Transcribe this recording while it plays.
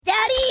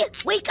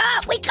Wake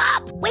up! Wake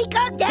up! Wake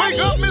up, Daddy!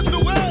 Wake up,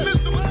 Mr.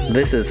 West!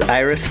 This is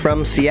Iris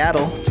from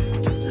Seattle.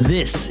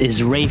 This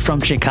is Ray from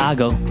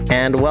Chicago,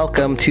 And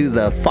welcome to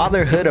the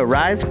Fatherhood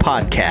Arise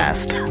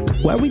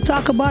podcast. where we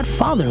talk about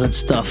fatherhood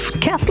stuff,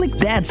 Catholic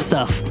dad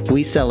stuff.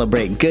 We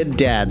celebrate good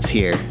dads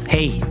here.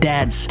 Hey,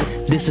 dads,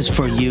 this is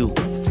for you.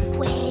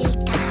 Wake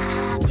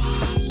up,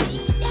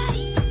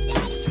 Daddy!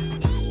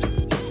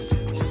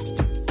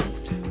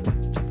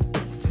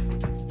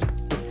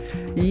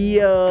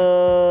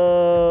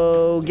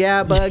 Yo,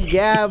 Gabba,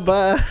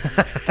 Gabba.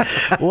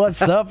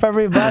 What's up,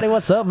 everybody?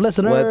 What's up,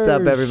 listeners? What's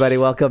up, everybody?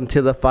 Welcome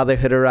to the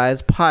Fatherhood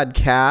Arise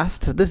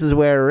podcast. This is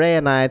where Ray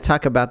and I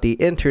talk about the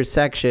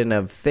intersection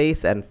of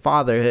faith and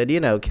fatherhood. You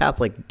know,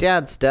 Catholic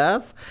dad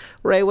stuff.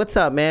 Ray, what's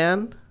up,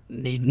 man?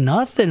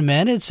 Nothing,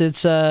 man. I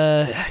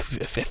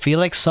feel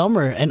like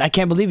summer, and I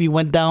can't believe you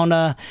went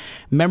down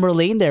memory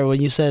lane there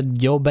when you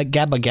said "Yo,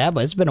 Gabba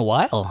Gabba." It's been a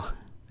while.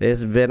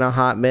 It's been a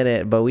hot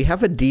minute, but we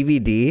have a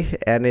DVD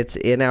and it's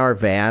in our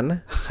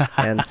van.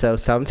 And so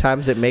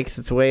sometimes it makes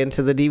its way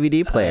into the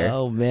DVD player.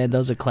 Oh man,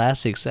 those are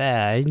classics.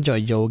 Yeah, I enjoy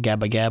 "Yo,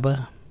 Gabba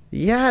Gabba."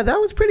 Yeah, that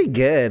was pretty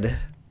good.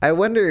 I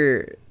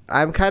wonder,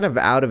 I'm kind of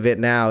out of it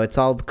now. It's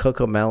all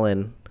Coco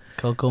Melon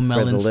Coco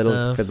Melon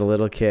stuff. for the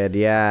little kid.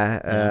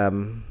 Yeah.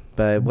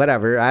 But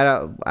whatever.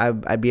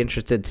 I'd be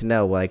interested to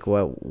know like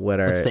what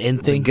are What's the in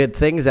thing? good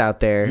things out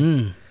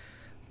there.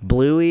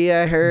 Bluey,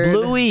 I heard.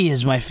 Bluey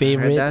is my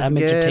favorite. that's I'm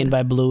good. entertained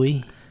by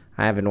Bluey.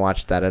 I haven't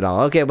watched that at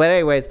all. Okay, but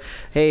anyways,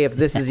 hey, if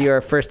this is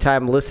your first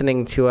time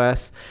listening to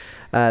us,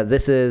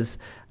 this is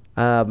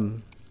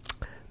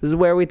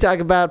where we talk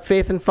about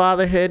faith and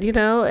fatherhood, you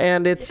know,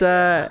 and it's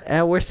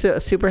we're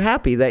super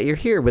happy that you're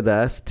here with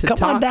us to Come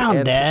talk on down,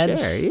 and to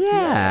dads. share. Yeah,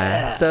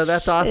 Yeah, so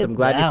that's sit awesome.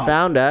 Glad down. you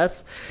found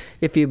us.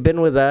 If you've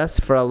been with us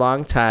for a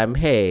long time,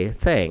 hey,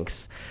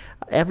 thanks.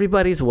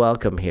 Everybody's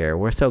welcome here.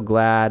 We're so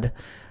glad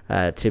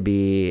to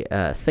be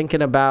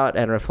thinking about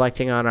and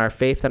reflecting on our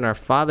faith and our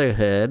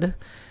fatherhood.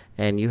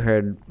 And you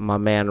heard my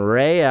man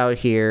Ray out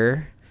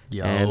here.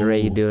 Yo. And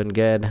Ray, you doing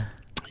good?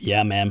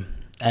 Yeah, man.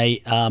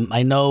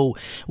 I know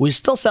we're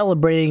still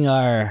celebrating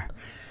our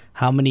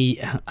how many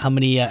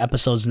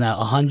episodes now?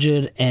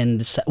 100,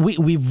 and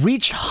we've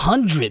reached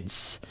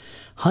hundreds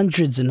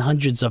and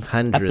hundreds of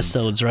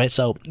episodes, right?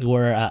 So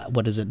we're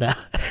what is it now?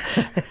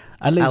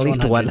 At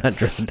least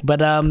 100.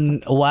 But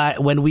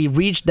when we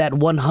reached that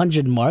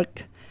 100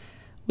 mark,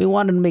 we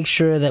wanted to make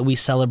sure that we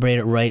celebrate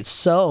it right.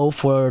 So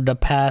for the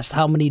past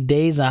how many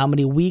days and how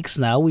many weeks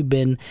now, we've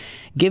been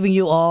giving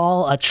you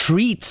all a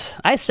treat.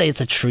 I say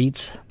it's a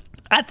treat.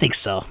 I think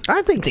so.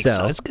 I think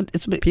so. It's good.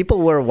 It's big. People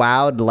were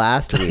wowed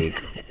last week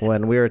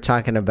when we were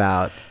talking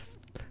about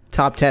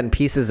top 10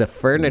 pieces of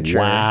furniture.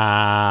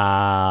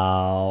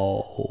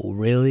 Wow.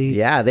 Really?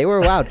 Yeah, they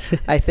were wowed.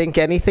 I think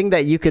anything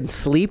that you can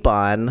sleep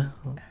on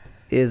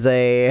is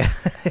a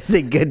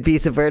good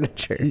piece of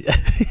furniture.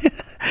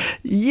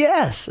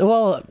 Yes.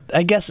 Well,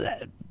 I guess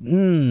I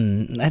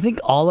think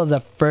all of the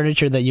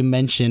furniture that you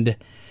mentioned,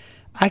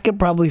 I could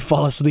probably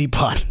fall asleep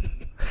on.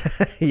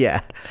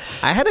 Yeah.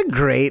 I had a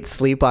great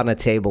sleep on a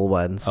table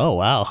once. Oh,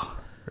 wow.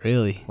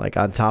 Really? Like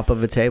on top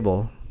of a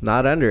table,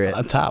 not under it.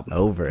 On top.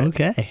 Over it.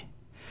 Okay.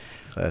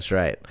 That's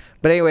right.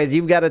 But anyways,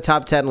 you've got a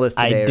top 10 list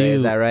today, I do. Ray,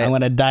 is that right? I'm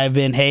going to dive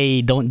in.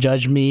 Hey, don't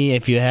judge me.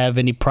 If you have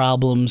any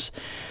problems,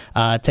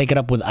 take it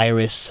up with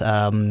Iris.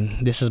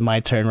 This is my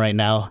turn right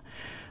now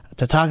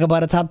to talk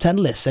about a top 10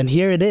 list. And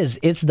here it is.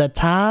 It's the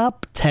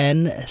top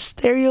 10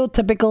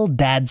 stereotypical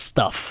dad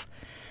stuff.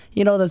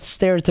 You know, that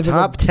stereotypical...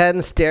 Top 10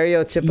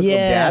 stereotypical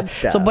dad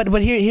stuff. So,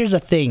 but here's the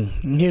thing.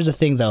 Here's the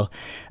thing, though.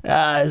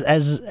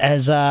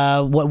 As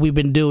what we've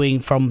been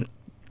doing from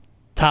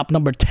top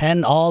number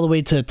 10 all the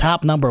way to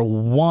top number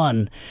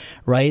 1,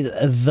 right?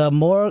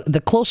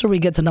 The closer we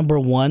get to number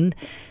 1,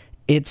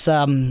 it's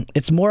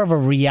more of a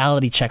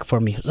reality check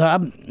for me.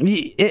 So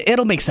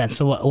it'll make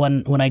sense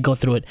when I go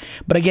through it.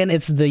 But again,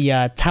 it's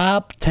the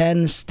top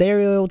 10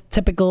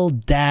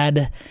 stereotypical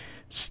dad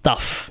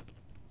stuff.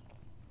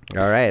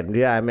 All right.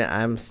 Yeah, I mean,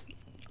 I'm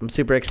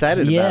super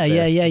excited about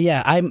this.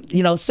 Yeah. I'm,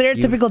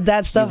 stereotypical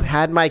dad stuff. You've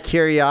had my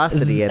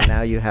curiosity and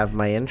now you have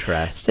my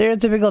interest.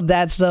 Stereotypical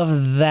dad stuff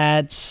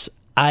that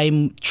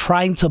I'm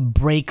trying to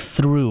break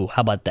through.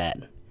 How about that?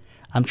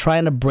 I'm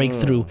trying to break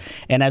through.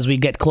 And as we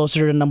get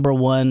closer to number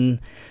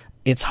 1,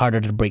 it's harder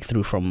to break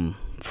through from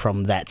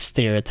that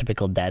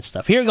stereotypical dad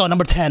stuff. Here we go,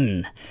 number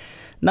 10.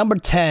 Number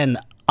 10,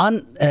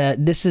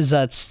 this is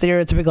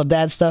stereotypical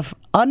dad stuff,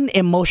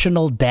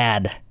 unemotional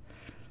dad.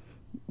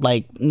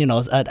 Like,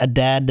 a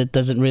dad that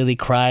doesn't really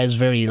cry, is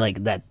very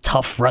like that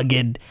tough,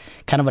 rugged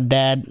kind of a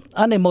dad.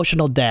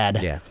 Unemotional dad.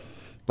 Yeah.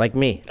 Like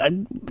me.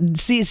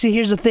 See,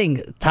 here's the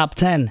thing. Top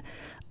 10.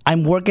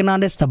 I'm working on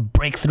this to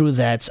break through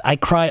that. I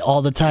cry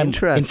all the time in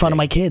front of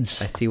my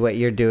kids. I see what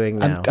you're doing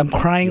now. I'm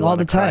crying You all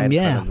wanna the time. cry in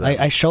Yeah. front of them.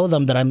 I show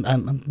them that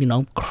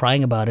I'm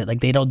crying about it.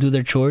 Like they don't do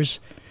their chores.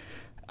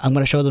 I'm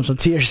going to show them some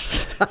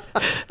tears.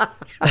 All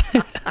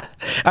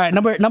right.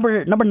 Number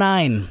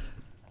 9.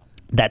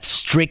 That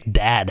strict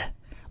dad.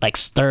 Like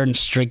stern,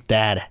 strict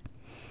dad.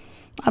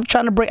 I'm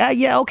trying to break.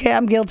 Yeah, okay,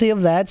 I'm guilty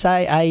of that.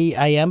 I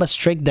am a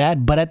strict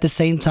dad, but at the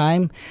same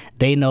time,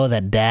 they know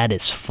that dad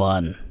is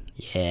fun.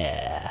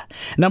 Yeah.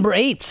 Number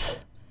 8,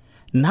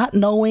 not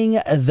knowing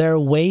their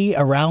way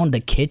around the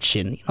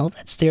kitchen. You know,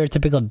 that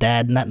stereotypical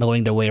dad not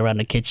knowing their way around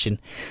the kitchen.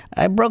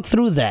 I broke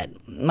through that.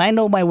 I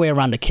know my way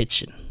around the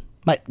kitchen.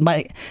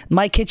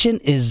 My kitchen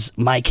is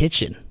my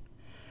kitchen.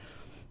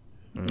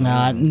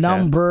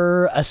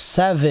 Number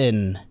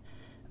 7,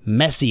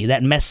 messy.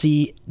 That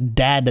messy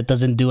dad that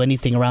doesn't do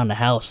anything around the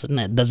house,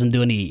 that doesn't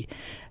do any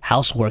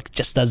housework,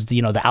 just does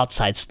the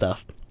outside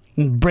stuff.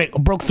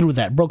 Broke through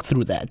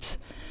that.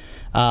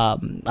 I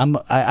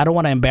don't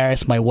want to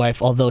embarrass my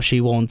wife, although she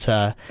won't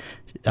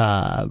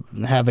have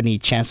any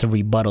chance of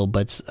rebuttal.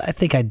 But I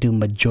think I do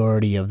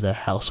majority of the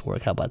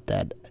housework. How about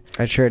that?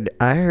 I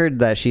heard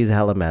that she's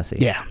hella messy.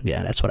 Yeah,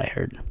 that's what I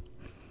heard.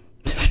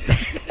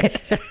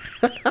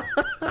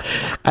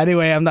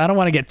 Anyway, I don't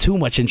want to get too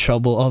much in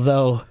trouble.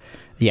 Although,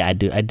 yeah, I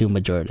do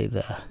majority of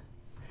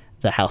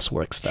the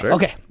housework stuff. Sure.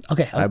 Okay.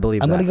 I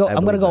believe I'm that.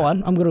 gonna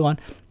go on.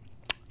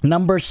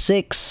 Number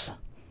 6,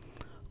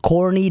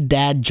 corny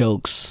dad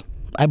jokes.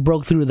 I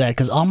broke through that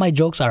because all my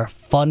jokes are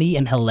funny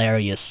and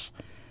hilarious.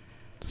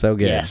 So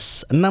good.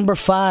 Yes. Number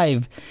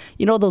 5,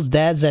 you know those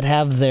dads that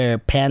have their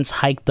pants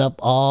hiked up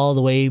all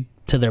the way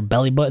to their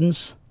belly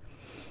buttons?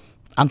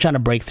 I'm trying to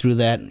break through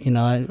that.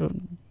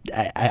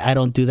 I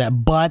don't do that,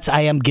 but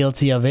I am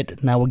guilty of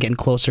it. Now we're getting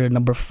closer to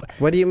number 5.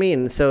 What do you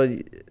mean?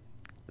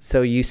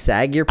 So you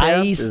sag your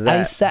pants?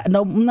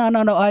 No.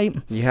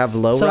 You have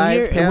low So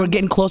rise here pants? we're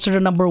getting closer to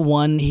number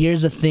 1.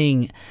 Here's the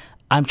thing.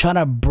 I'm trying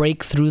to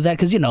break through that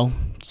because,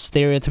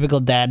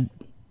 stereotypical dad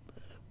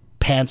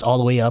pants all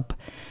the way up.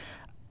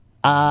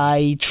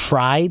 I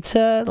try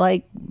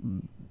to,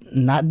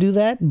 not do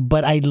that,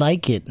 but I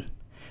like it.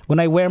 When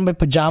I wear my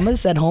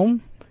pajamas at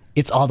home,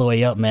 it's all the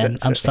way up, man.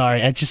 I'm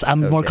sorry.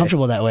 I'm more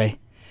comfortable that way.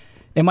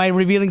 Am I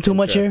revealing too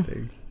much here?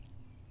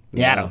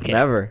 Yeah, I don't care.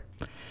 Never.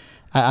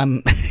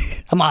 I'm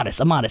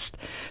honest.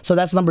 So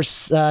that's number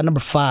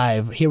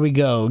 5. Here we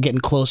go.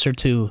 Getting closer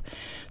to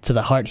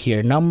the heart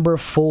here. Number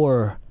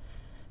 4,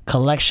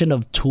 collection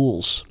of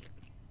tools.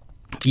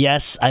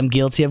 Yes, I'm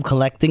guilty of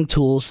collecting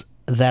tools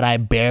that I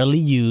barely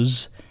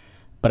use,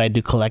 but I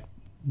do collect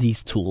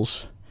these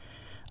tools.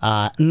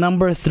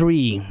 Number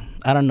 3,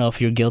 I don't know if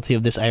you're guilty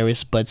of this,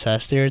 Iris, but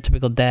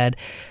stereotypical dad,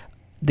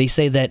 they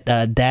say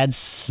that dad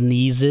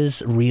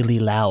sneezes really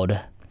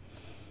loud.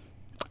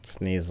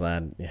 Sneeze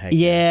loud. Heck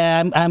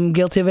Yeah, I'm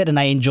guilty of it, and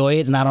I enjoy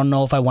it, and I don't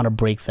know if I want to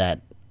break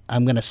that.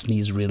 I'm going to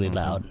sneeze really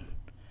loud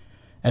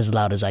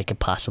as I could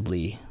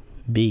possibly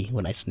be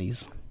when I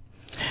sneeze.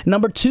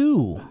 Number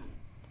 2,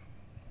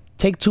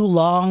 take too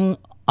long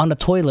on the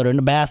toilet or in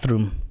the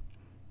bathroom.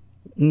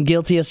 I'm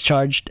guilty as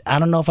charged. I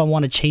don't know if I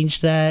want to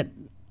change that.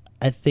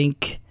 I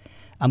think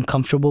I'm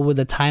comfortable with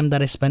the time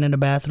that I spend in the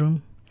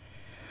bathroom.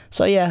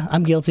 So yeah,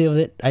 I'm guilty of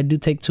it. I do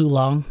take too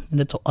long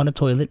on the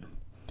toilet.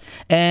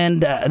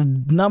 And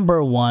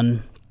number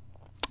 1,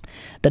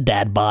 the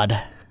dad bod.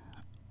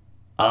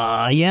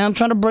 Yeah, I'm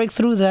trying to break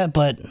through that,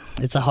 but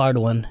it's a hard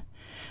one.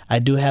 I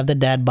do have the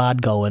dad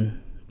bod going.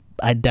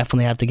 I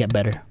definitely have to get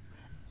better.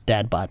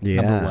 Dad bod,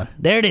 number 1.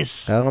 There it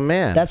is. Oh,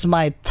 man. That's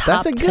my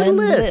top That's a good 10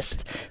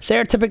 list.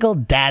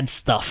 Stereotypical dad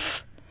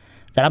stuff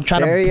that I'm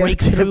trying to break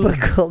through,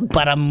 Stereotypical-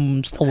 but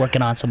I'm still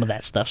working on some of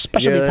that stuff,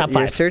 especially top 5.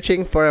 You're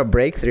searching for a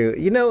breakthrough.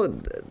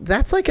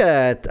 That's like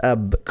a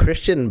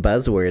Christian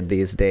buzzword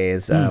these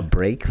days.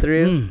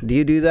 Breakthrough. Do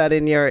you do that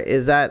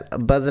is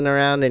that buzzing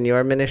around in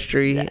your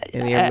ministry,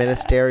 in your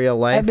ministerial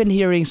life? I've been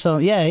hearing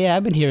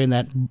I've been hearing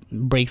that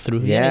breakthrough.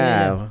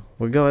 Yeah.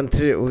 We're going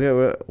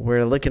through.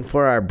 We're looking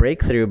for our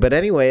breakthrough. But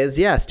anyways,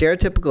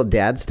 stereotypical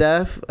dad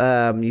stuff.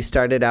 You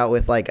started out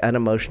with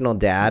unemotional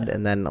dad,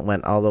 and then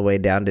went all the way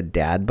down to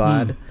dad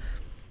bod.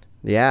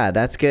 Yeah,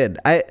 that's good.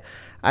 I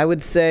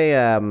would say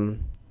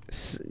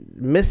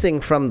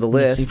missing from the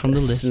list.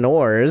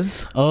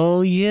 Snores.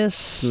 Oh yes,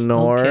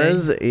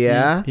 Snores. Okay.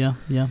 Yeah.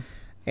 Yeah.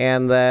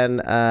 And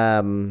then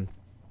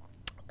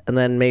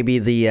maybe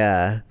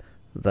the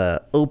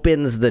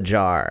opens the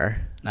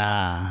jar.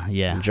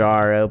 Yeah.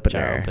 Jar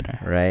opener.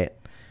 Right?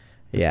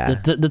 Yeah.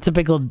 The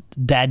typical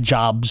dad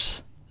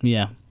jobs.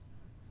 Yeah.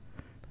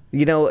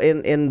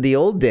 In the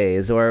old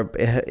days, or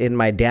in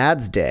my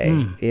dad's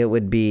day, it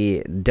would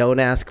be don't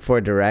ask for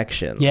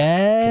directions.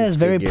 Yes,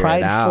 very Figure it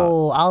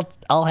prideful.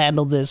 I'll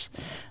handle this.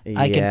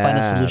 I can find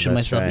a solution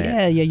that's myself.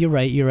 right. Yeah, you're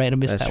right. I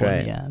missed That's that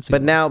right. one.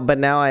 Yeah. But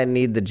now I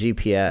need the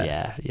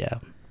GPS. Yeah.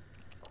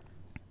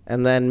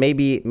 And then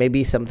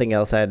maybe something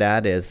else I'd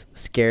add is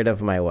scared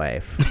of my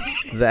wife.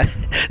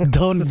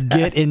 Don't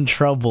get in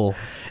trouble.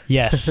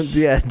 Yes.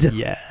 Yes.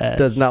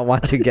 Does not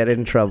want to get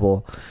in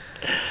trouble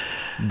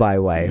by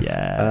wife.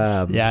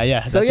 Yes.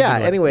 Yeah. So That's a good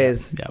one.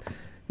 anyways. Yep.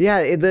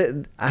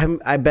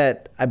 I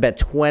bet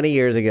 20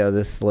 years ago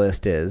this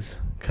list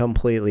is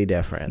completely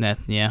different.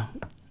 Yeah.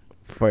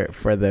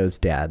 For those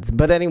dads.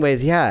 But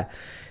anyways,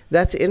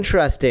 that's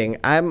interesting.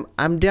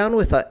 I'm down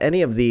with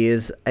any of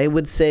these. I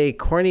would say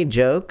corny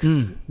jokes,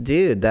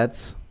 dude.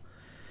 That's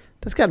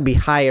That's got to be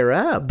higher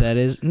up. That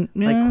is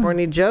Like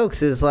corny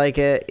jokes is I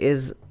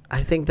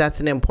think that's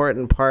an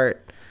important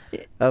part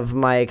of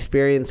my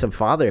experience of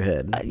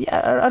fatherhood.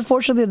 Yeah,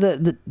 unfortunately,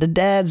 the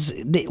dads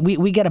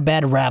we get a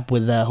bad rap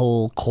with the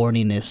whole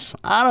corniness.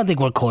 I don't think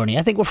we're corny.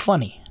 I think we're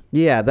funny.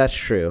 Yeah, that's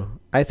true.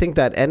 I think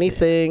that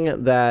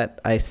anything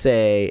that I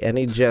say,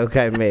 any joke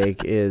I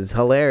make is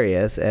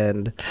hilarious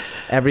and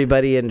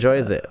everybody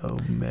enjoys it. Oh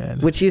man.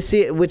 Which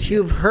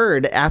you've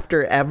heard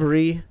after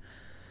every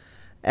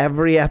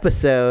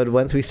episode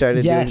once we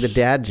started doing the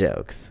dad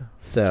jokes.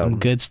 So some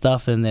good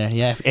stuff in there.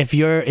 Yeah, if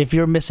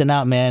you're missing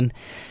out, man,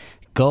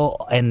 go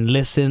and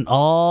listen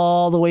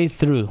all the way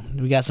through.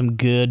 We got some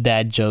good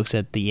dad jokes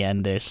at the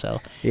end there,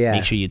 so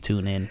make sure you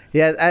tune in.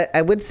 Yeah,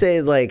 I would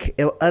say like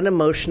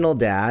unemotional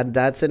dad.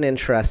 That's an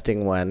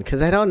interesting one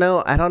because I don't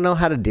know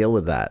how to deal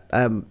with that.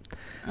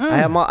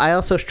 I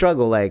also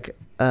struggle. Like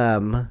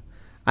I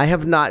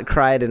have not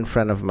cried in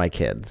front of my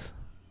kids,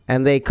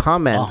 and they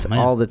comment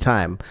all the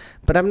time,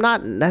 but I'm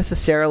not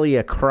necessarily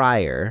a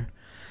crier.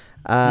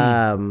 You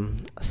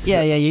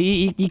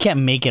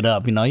can't make it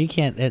up. You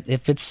can't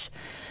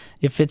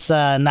if it's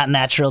not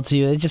natural to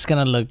you, it's just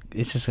gonna look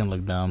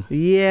dumb.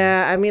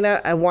 Yeah, I mean,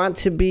 I want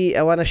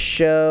to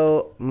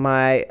show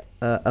my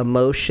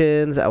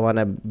emotions. I want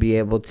to be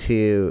able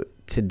to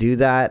do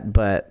that,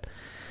 but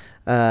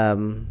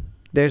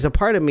there's a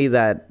part of me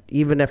that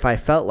even if I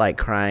felt like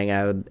crying,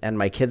 and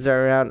my kids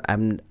are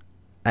around,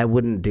 I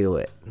wouldn't do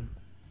it.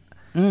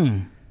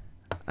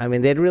 I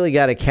mean, they'd really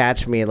got to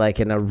catch me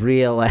like in a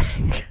real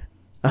like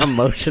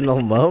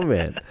emotional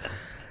moment.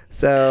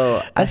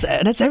 So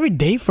that's every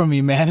day for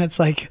me, man. It's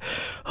like,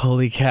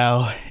 holy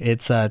cow,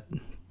 it's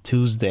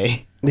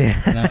Tuesday. Yeah,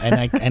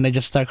 and I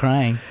just start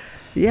crying.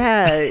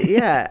 Yeah.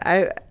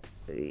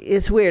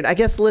 It's weird. I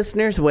guess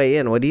listeners weigh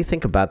in. What do you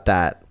think about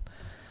that?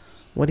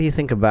 What do you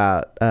think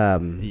about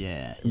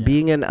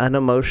being an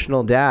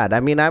unemotional dad? I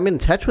mean, I'm in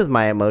touch with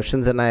my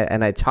emotions and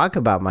I talk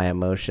about my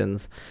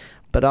emotions,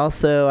 but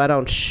also I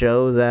don't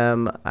show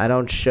them. I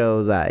don't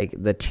show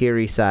the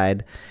teary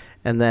side.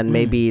 And then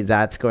maybe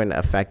that's going to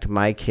affect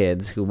my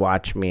kids who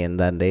watch me, and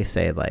then they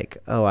say like,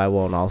 "Oh, I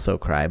won't also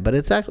cry," but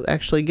it's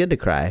actually good to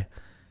cry.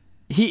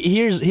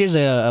 Here's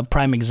a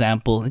prime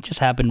example. It just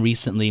happened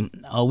recently.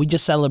 We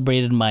just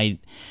celebrated my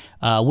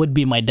would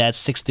be my dad's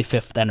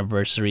 65th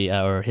anniversary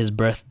or his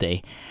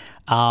birthday,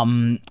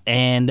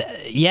 and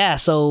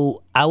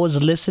so I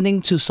was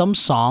listening to some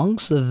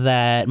songs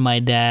that my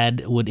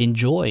dad would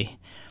enjoy.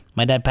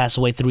 My dad passed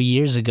away 3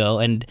 years ago,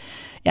 and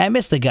I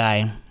miss the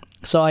guy.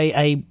 So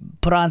I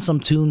put on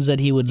some tunes that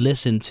he would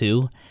listen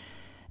to,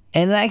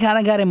 and I kind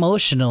of got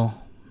emotional,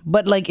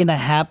 but like in a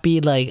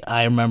happy, like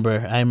I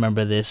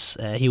remember this.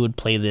 He would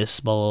play this,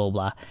 blah blah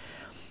blah,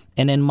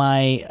 and then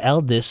my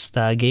eldest,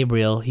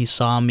 Gabriel, he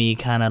saw me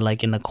kind of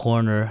like in the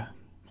corner,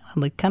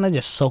 like kind of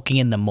just soaking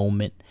in the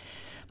moment,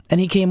 and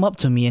he came up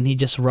to me and he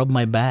just rubbed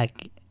my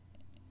back,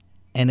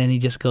 and then he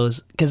just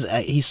goes, because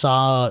he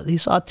saw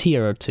a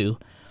tear or two,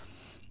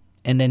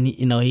 and then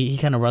he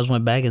kind of rubs my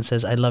back and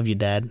says, "I love you,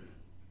 Dad."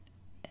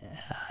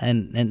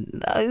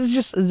 And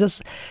it's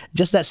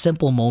just that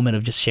simple moment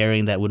of just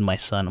sharing that with my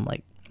son. I'm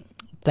like,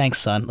 thanks,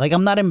 son. Like,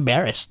 I'm not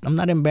embarrassed. I'm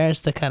not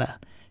embarrassed to kind of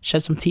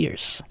shed some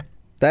tears.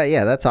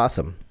 That's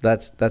awesome.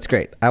 That's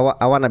great. I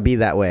want to be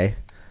that way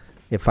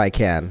if I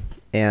can.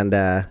 And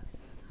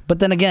but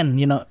then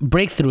again,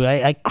 breakthrough.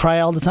 I cry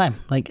all the time.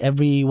 Like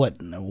every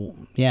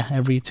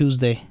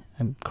Tuesday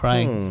I'm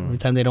crying every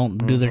time they don't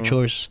do their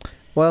chores.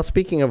 Well,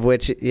 speaking of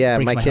which,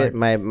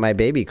 my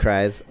baby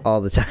cries all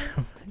the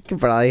time. You can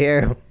probably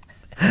hear him.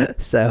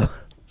 So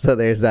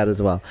there's that as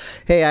well.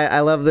 Hey, I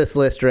love this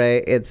list,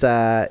 Ray. It's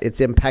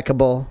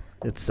impeccable.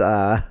 It's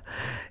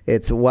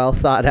well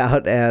thought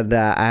out, and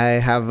I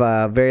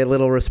have very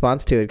little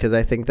response to it because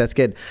I think that's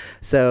good.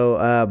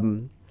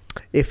 So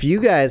if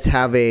you guys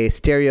have a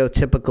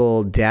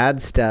stereotypical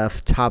dad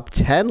stuff top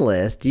 10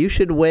 list, you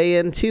should weigh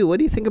in too. What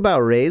do you think about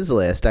Ray's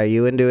list? Are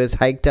you into his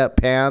hiked up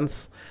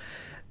pants?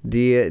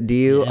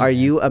 Are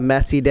you a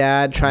messy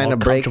dad trying to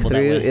break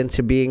through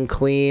into being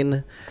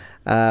clean?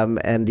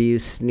 And do you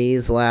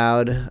sneeze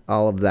loud?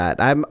 All of that.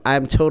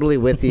 I'm totally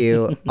with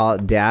you.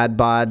 Dad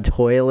bod,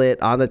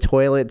 toilet, on the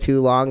toilet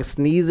too long,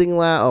 sneezing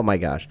loud. Oh my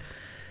gosh.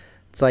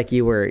 It's like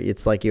you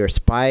were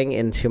spying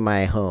into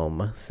my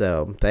home.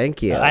 So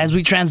thank you. As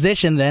we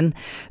transition then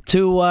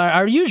to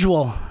our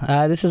usual,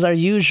 this is our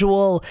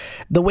usual,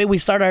 the way we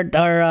start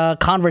our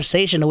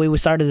conversation, the way we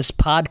started this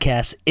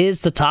podcast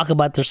is to talk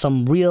about there's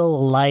some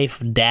real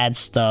life dad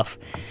stuff.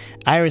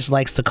 Iris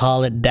likes to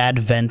call it dad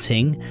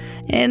venting,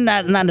 and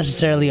not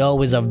necessarily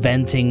always a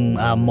venting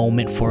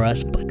moment for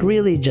us, but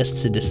really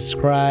just to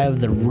describe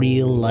the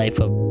real life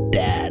of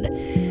dad.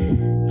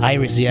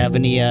 Iris, do you have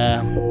any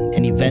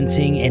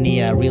venting,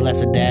 any real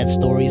life of dad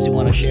stories you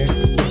want to share?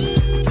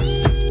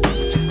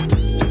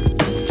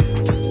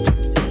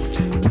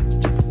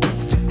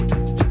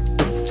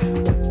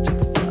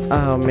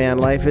 Oh man,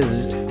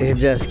 it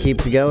just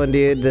keeps going,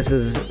 dude. This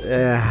is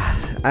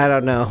I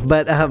don't know,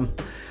 but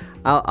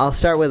I'll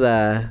start with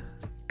a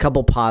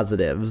couple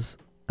positives.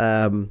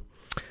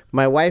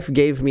 my wife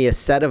gave me a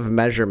set of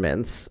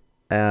measurements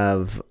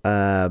of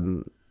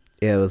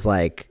it was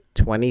like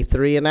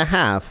 23 and a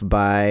half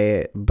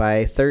by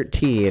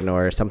 13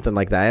 or something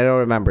like that. I don't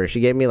remember.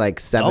 She gave me like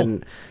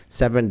seven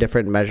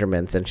different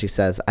measurements, and she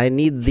says, I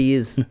need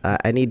these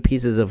I need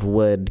pieces of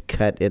wood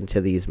cut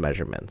into these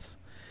measurements.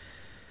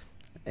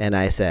 And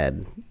I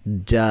said,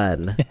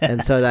 done.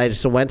 And so I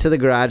just went to the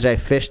garage. I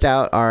fished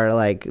out our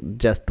like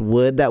just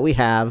wood that we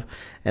have,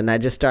 and I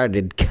just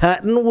started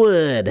cutting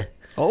wood.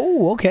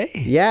 Oh, okay.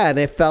 Yeah, and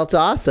it felt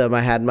awesome.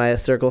 I had my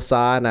circle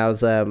saw, and I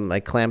was I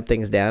clamped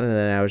things down, and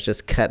then I was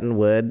just cutting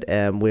wood,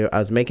 and I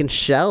was making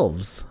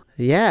shelves.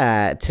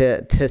 Yeah,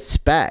 to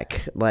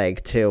spec,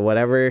 like to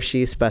whatever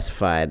she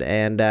specified,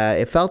 and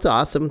it felt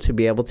awesome to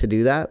be able to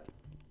do that,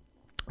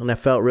 and I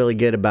felt really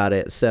good about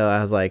it. So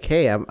I was like,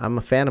 hey, I'm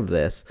a fan of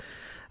this,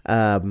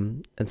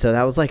 and so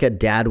that was like a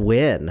dad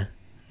win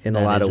in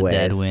a lot of ways.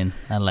 Dad win.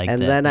 I like that.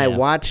 And then I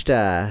watched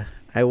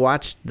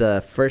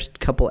the first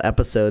couple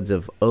episodes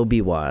of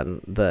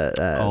Obi-Wan,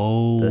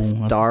 the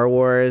Star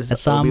Wars.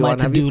 That's on Obi-Wan. my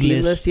to-do Have you seen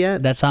list. this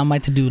yet? That's on my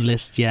to-do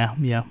list.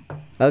 Yeah.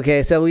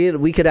 Okay, so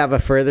we could have a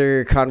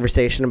further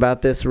conversation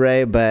about this,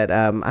 Ray, but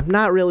I'm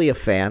not really a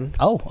fan.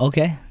 Oh,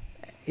 okay.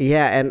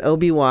 Yeah, and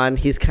Obi-Wan,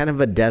 he's kind of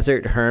a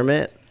desert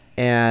hermit,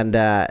 and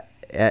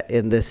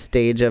in this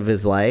stage of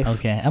his life.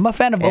 Okay, I'm a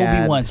fan of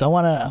Obi-Wan, so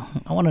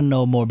I wanna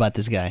know more about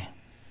this guy.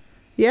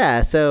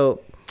 Yeah, so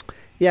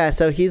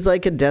he's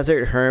like a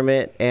desert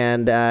hermit,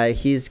 and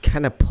he's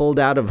kind of pulled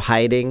out of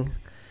hiding,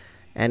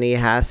 and he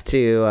has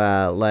to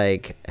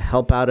like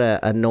help out a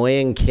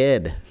annoying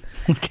kid.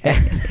 Okay.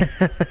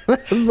 I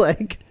was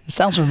like, It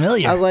sounds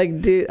familiar. I was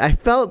like, dude, I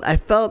felt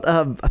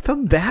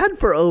bad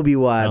for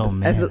Obi-Wan. Oh,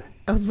 man.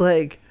 I was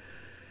like,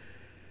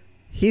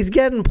 he's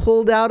getting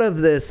pulled out of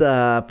this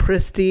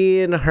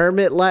pristine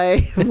hermit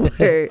life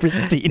where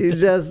Pristine. he's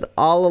just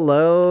all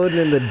alone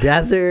in the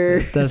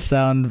desert. Does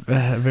sound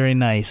very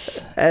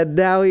nice. And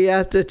now he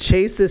has to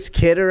chase this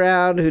kid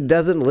around who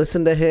doesn't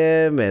listen to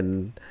him,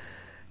 and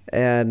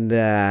and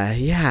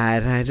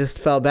I just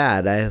felt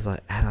bad. I was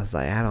like,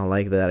 I don't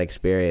like that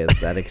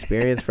experience. That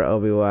experience for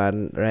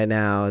Obi-Wan right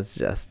now is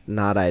just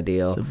not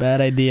ideal. It's a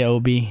bad idea,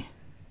 Obi.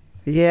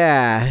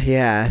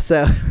 Yeah.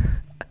 So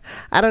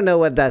I don't know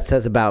what that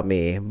says about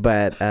me,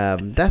 but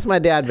that's my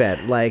dad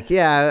vent. Like,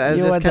 yeah, I was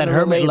You just want kind that of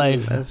hermit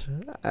relating. life.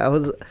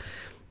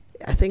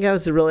 I think I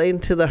was relating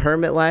to the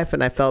hermit life,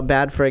 and I felt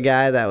bad for a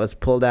guy that was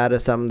pulled out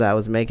of something that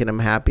was making him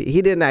happy.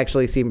 He didn't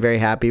actually seem very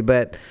happy,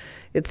 but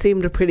it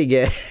seemed pretty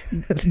good.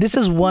 This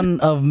is one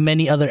of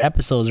many other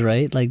episodes,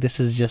 right? Like, this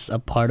is just a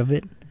part of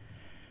it?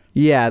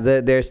 Yeah,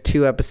 there's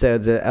 2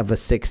 episodes of a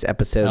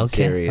 6-episode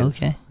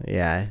series. Okay.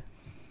 Yeah.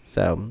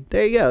 So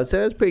there you go.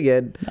 So it was pretty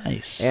good.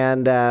 Nice.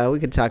 And we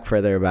could talk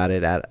further about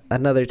it at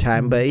another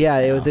time. But yeah,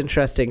 it was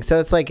interesting.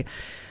 So it's like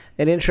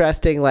an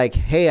interesting, like,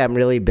 hey, I'm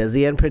really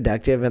busy and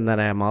productive, and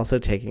then I'm also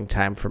taking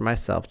time for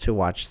myself to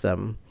watch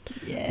some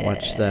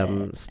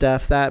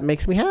stuff that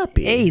makes me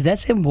happy. Hey,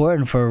 that's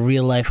important for a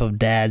real life of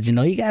dads. You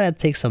know, you gotta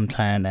take some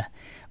time to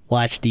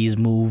watch these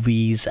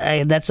movies.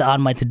 That's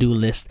on my to-do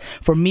list.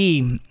 For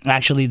me,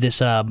 actually, this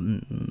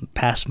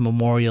past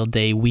Memorial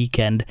Day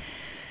weekend,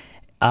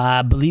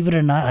 believe it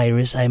or not,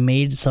 Iris, I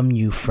made some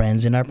new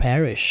friends in our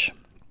parish.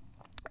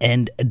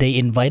 And they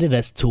invited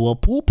us to a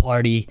pool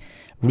party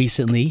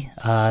recently,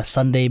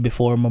 Sunday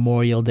before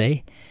Memorial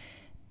Day.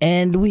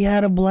 And we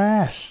had a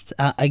blast.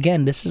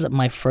 Again, this is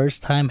my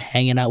first time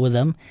hanging out with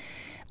them.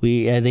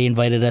 They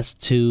invited us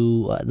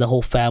to the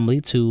whole family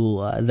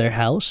to their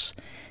house,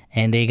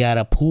 and they got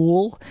a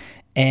pool.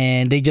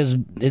 And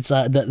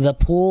the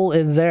pool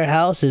in their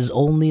house is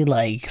only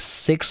like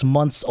 6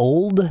 months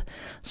old.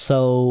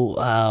 So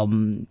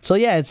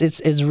yeah,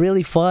 it's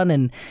really fun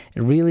and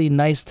really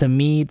nice to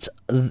meet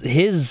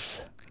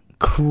his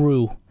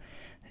crew,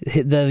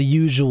 the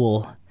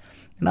usual.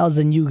 And I was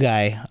a new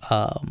guy,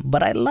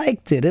 but I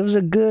liked it. It was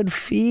a good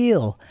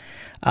feel.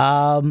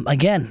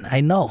 Again,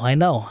 I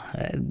know.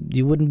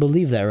 You wouldn't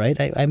believe that, right?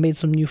 I made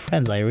some new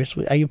friends, Iris.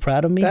 Are you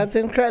proud of me? That's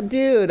incredible.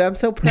 Dude, I'm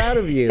so proud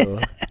of you.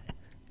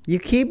 You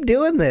keep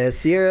doing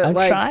this. I'm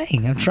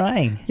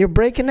trying. You're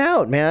breaking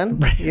out, man.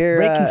 You're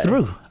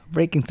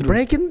breaking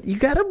through. You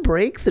got to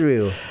break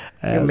through.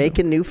 You're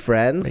making new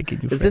friends.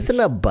 Is this an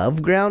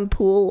above ground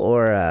pool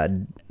or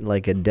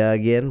like a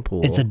dug in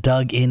pool? It's a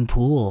dug in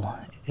pool.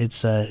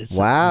 It's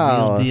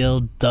wow. a real deal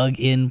dug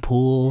in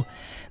pool.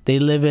 They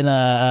live in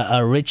a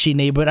richy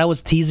neighborhood. I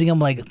was teasing him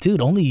like,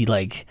 dude, only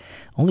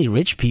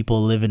rich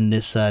people live in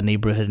this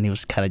neighborhood, and he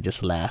was kind of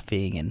just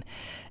laughing,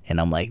 and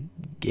I'm like,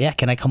 yeah,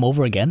 can I come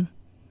over again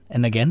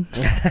and again?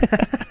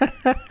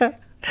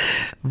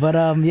 But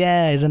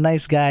yeah, he's a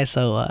nice guy.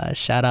 So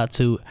shout out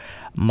to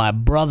my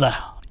brother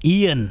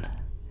Ian.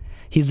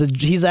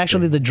 He's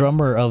actually the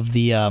drummer of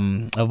the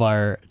of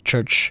our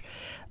church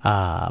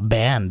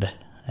band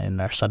in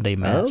our Sunday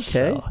mass.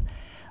 Okay.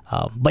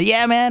 But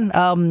yeah, man,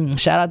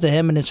 shout out to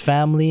him and his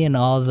family and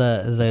all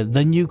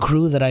the new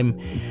crew that I'm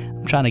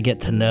trying to get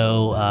to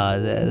know.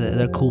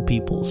 They're cool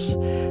peoples.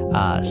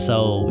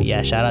 So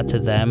yeah, shout out to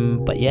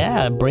them. But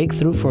yeah,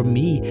 breakthrough for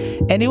me,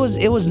 and it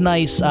was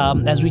nice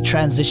as we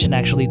transition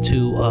actually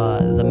to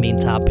the main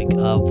topic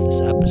of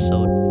this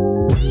episode.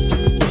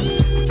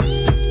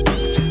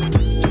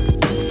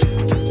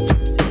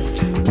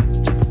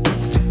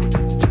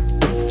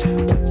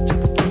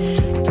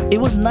 It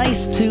was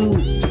nice to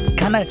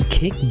kind of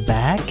kick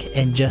back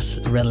and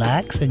just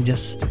relax and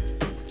just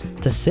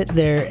to sit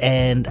there,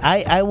 and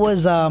I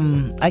was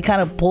I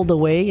kind of pulled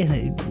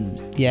away.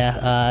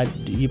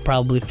 You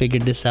probably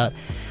figured this out.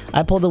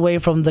 I pulled away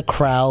from the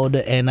crowd,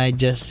 and I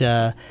just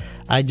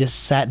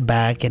sat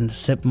back and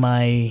sipped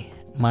my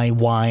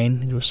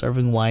wine. They were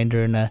serving wine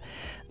during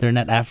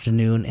that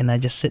afternoon, and I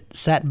just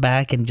sat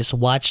back and just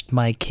watched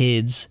my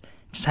kids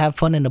just have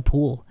fun in the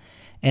pool.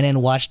 And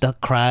then watch the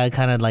crowd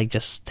kind of like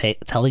just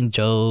telling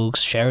jokes,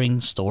 sharing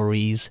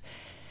stories.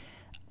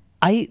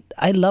 I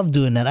love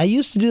doing that. I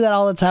used to do that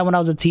all the time when I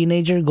was a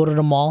teenager, go to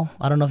the mall.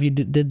 I don't know if you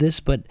did this,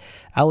 but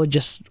I would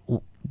just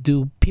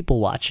do people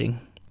watching.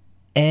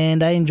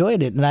 And I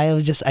enjoyed it. And I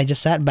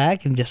just sat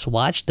back and just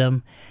watched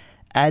them.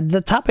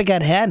 The topic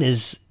at hand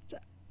is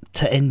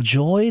to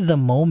enjoy the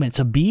moment,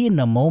 to be in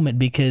the moment,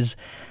 because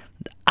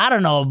I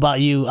don't know about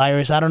you,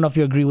 Iris. I don't know if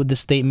you agree with this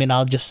statement.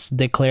 I'll just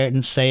declare it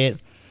and say it.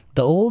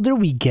 The older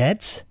we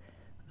get,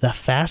 the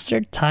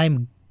faster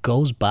time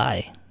goes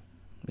by.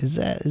 Is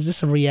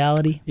this a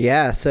reality?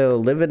 Yeah, so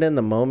living in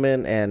the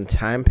moment and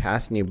time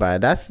passing you by,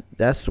 that's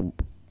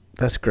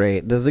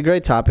great. This is a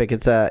great topic.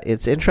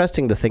 It's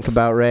interesting to think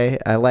about, Ray.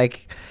 I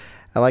like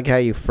how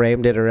you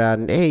framed it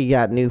around, hey, you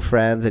got new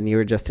friends and you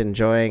were just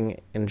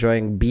enjoying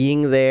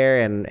being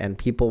there and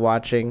people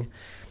watching.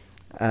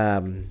 I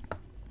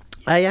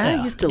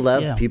used to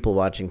love people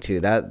watching too.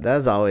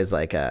 That's always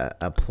like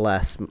a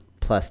plus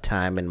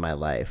time in my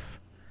life.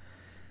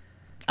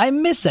 I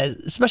miss that,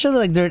 especially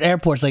like during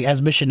airports, like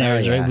as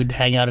missionaries, yeah. right? We'd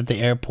hang out at the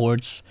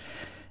airports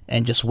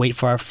and just wait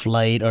for our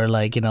flight, or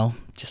like,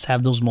 just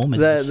have those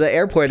moments. The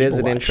airport is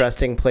an watch.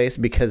 Interesting place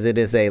because it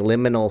is a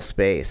liminal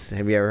space.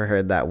 Have you ever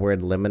heard that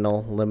word,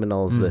 liminal?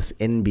 Liminal is this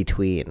in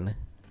between,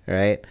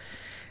 right?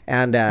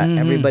 And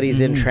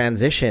everybody's in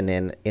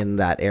transition in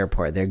that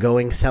airport. They're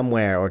going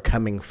somewhere or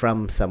coming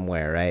from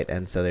somewhere, right?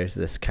 And so there's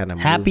this kind of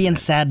happy movement. and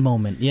sad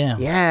moment, yeah.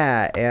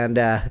 Yeah, and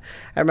I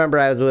remember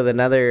I was with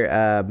another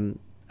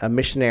a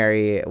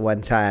missionary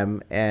one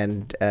time,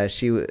 and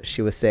she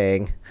was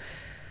saying,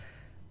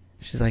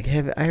 she's like,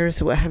 hey, Iris,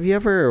 have you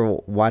ever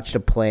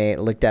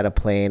looked at a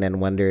plane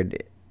and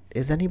wondered,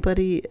 has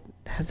anybody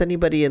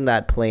in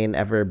that plane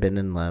ever been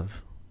in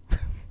love?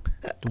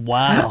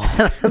 Wow.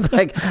 I was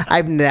like,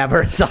 I've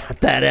never thought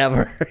that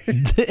ever.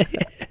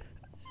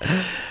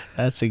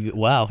 That's a good,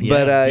 wow.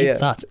 Yeah, But, deep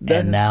thoughts.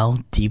 And now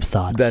deep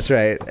thoughts. That's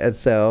right. And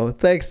so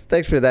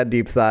thanks for that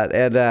deep thought.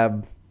 And I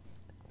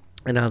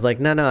was like,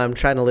 no, I'm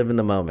trying to live in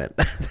the moment.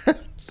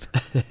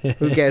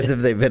 Who cares if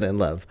they've been in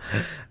love?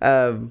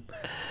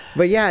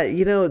 But yeah,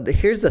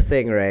 here's the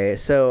thing, Ray.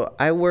 So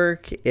I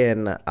work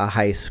in a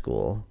high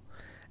school,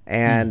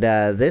 and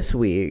this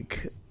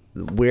week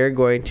we're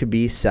going to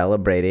be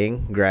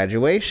celebrating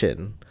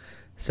graduation.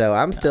 So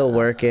I'm still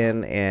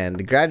working,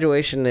 and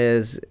graduation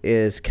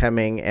is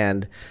coming,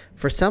 and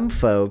for some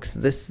folks,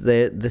 this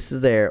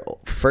is their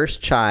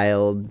first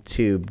child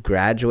to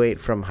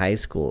graduate from high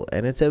school,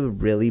 and it's a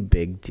really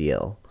big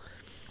deal.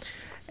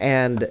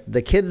 And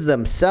the kids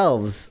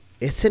themselves,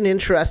 it's an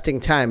interesting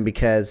time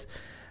because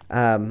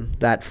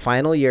that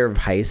final year of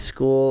high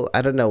school,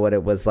 I don't know what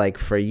it was like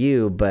for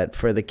you, but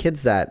for the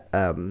kids that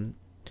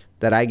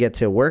I get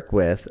to work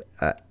with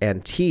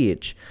and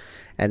teach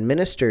and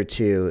minister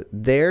to,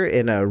 they're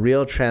in a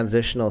real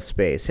transitional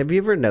space. Have you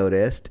ever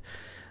noticed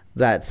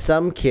that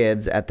some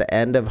kids at the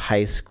end of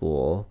high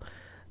school,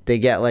 they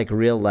get like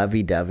real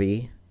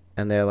lovey-dovey,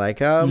 and they're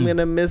like, oh, I'm going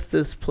to miss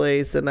this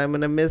place, and I'm going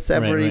to miss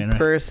every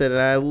person,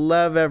 and I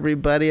love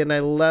everybody, and I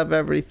love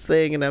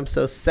everything, and I'm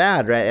so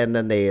sad, right? And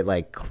then they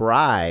like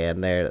cry,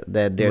 and there's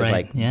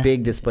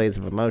big displays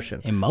of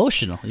emotion.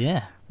 Emotional,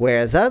 yeah.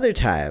 Whereas other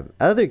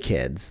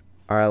kids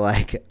are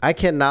like, I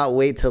cannot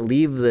wait to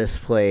leave this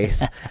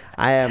place.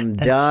 I am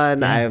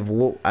done. Yeah.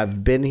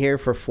 I've been here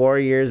for 4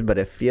 years, but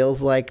it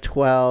feels like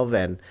 12,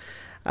 and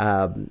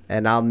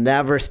I'll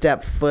never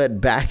step foot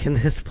back in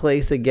this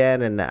place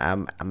again, and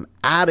I'm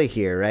out of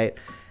here, right?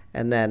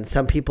 And then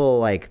some people,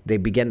 like, they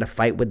begin to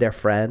fight with their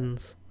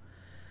friends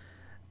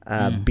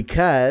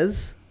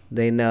because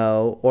they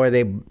know, or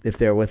if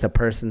they're with a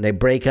person, they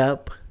break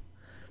up.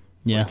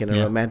 Yeah, like in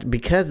a romantic,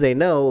 because they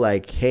know,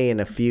 like, hey, in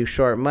a few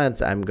short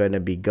months, I'm going to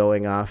be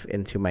going off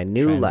into my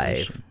new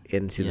life,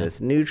 into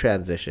this new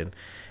transition.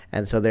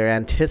 And so they're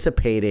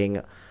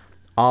anticipating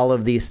all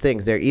of these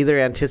things. They're either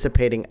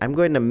anticipating, I'm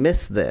going to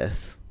miss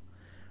this,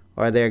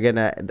 or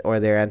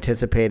they're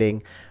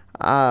anticipating,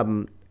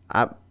 I'm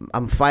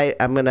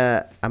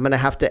gonna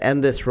have to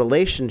end this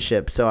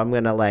relationship, so I'm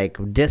gonna like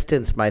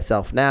distance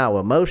myself now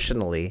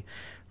emotionally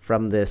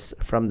from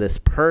this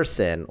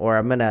person, or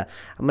I'm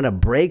gonna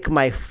break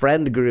my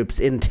friend groups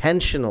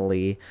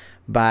intentionally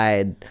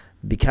by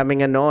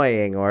becoming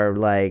annoying, or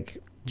like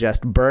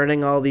just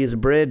burning all these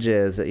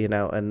bridges, you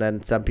know. And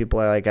then some people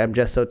are like, I'm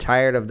just so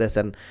tired of this,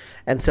 and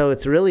so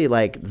it's really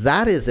like,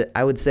 that is,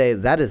 I would say,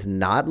 that is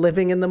not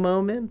living in the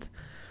moment.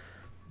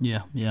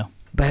 Yeah.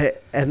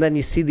 But and then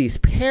you see these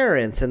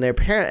parents, and the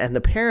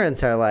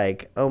parents are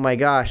like, oh my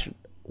gosh,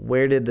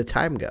 where did the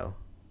time go?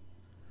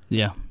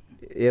 Yeah.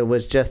 It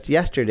was just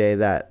yesterday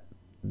that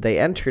they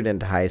entered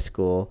into high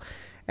school.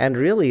 And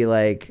really,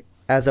 like,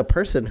 as a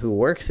person who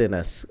works in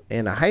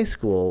a high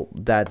school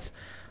that's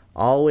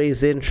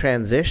always in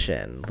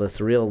transition, this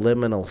real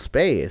liminal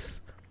space,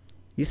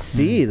 you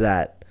see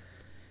that,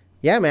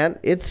 yeah, man,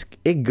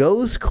 it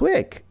goes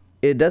quick.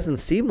 It doesn't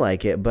seem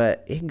like it,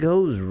 but it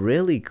goes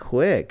really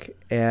quick,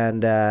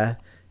 and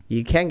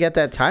you can't get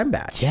that time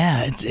back.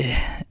 Yeah, it's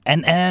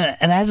and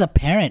as a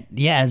parent,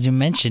 yeah, as you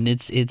mentioned,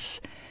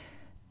 it's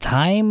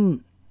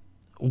time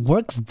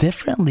works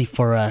differently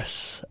for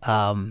us.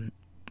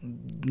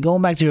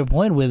 Going back to your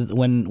point with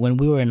when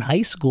we were in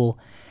high school,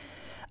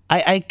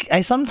 I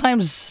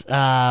sometimes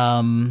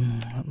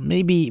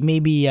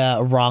maybe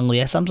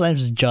wrongly, I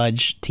sometimes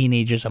judge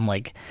teenagers. I'm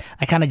like,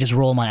 I kind of just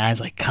roll my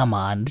eyes like, come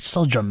on, it's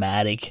so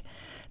dramatic.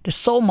 There's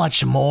so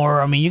much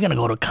more. I mean, you're gonna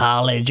go to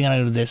college, you're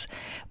gonna do this,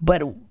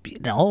 but you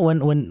know,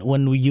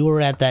 when you were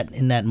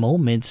in that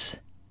moment,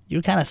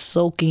 you're kind of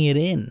soaking it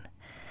in,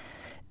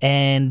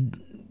 and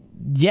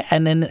yeah,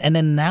 and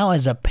then now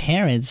as a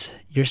parent,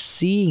 you're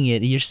seeing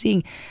it. You're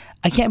seeing,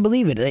 I can't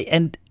believe it,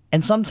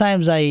 and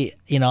sometimes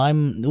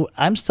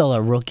I'm still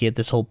a rookie at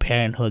this whole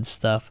parenthood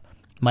stuff.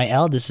 My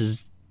eldest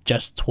is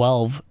just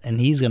 12, and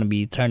he's gonna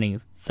be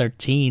turning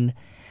 13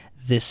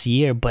 this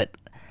year, but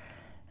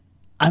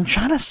I'm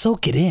trying to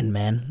soak it in,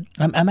 man.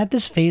 I'm at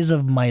this phase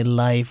of my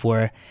life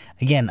where,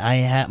 again,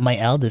 my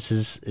eldest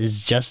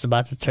is just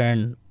about to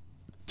turn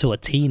to a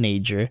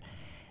teenager,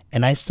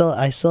 and I still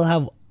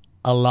have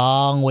a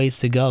long ways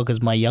to go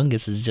because my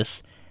youngest is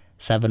just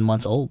 7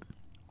 months old.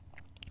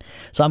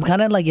 So I'm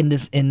kind of like in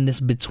this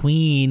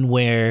between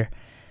where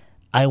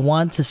I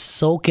want to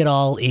soak it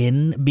all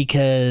in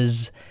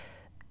because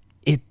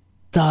it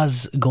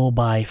does go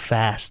by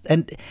fast.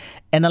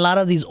 And a lot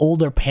of these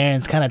older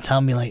parents kind of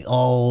tell me like,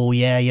 oh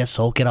yeah,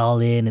 soak it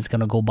all in, it's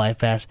gonna go by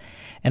fast.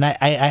 And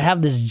I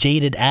have this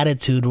jaded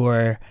attitude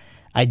where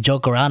I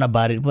joke around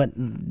about it, but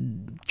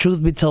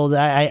truth be told,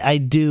 I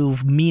do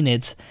mean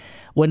it.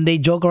 When they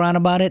joke around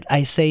about it,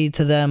 I say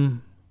to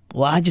them,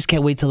 well, I just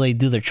can't wait till they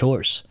do their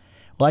chores.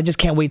 Well, I just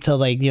can't wait till,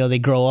 like, you know, they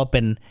grow up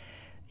and,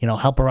 you know,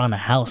 help around the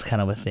house,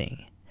 kind of a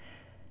thing.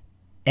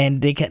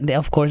 And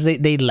of course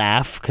they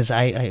laugh because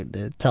I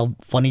tell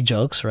funny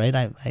jokes, right?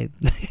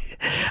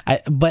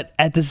 But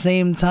at the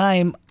same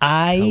time,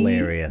 I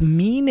Hilarious.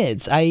 mean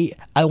it. I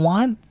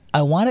want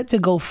it to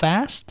go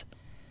fast,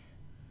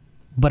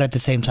 but at the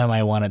same time,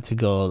 I want it to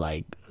go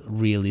like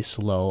really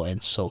slow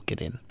and soak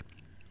it in.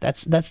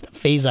 That's the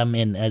phase I'm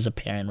in as a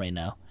parent right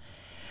now.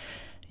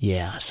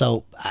 Yeah,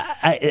 so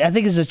I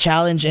think it's a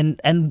challenge,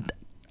 and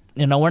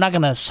you know, we're not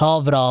gonna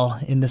solve it all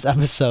in this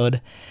episode,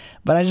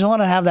 but I just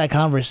want to have that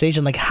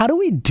conversation. Like, how do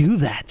we do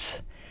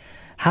that?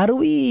 How do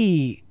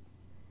we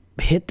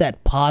hit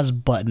that pause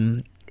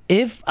button?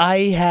 If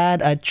I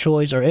had a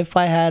choice, or if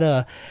I had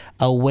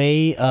a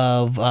way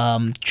of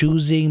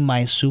choosing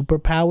my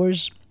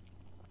superpowers,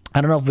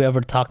 I don't know if we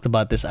ever talked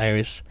about this,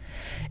 Iris.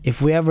 If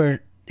you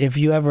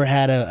ever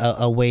had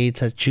a way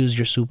to choose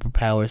your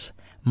superpowers,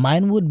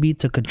 mine would be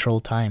to control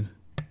time.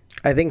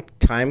 I think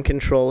time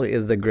control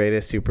is the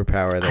greatest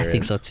superpower there is. I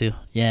think so too.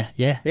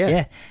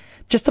 Yeah.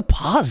 Just to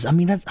pause. I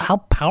mean, how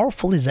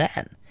powerful is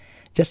that?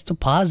 Just to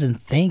pause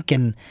and think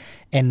and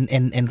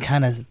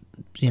kind of,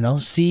 you know,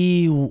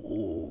 see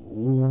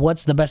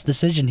what's the best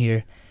decision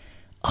here.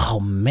 Oh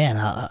man,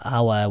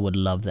 how I would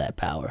love that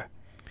power.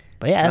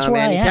 But yeah, that's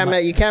where I am.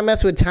 You can't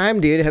mess with time,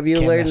 dude. Have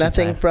you learned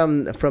nothing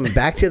from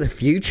Back to the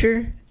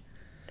Future?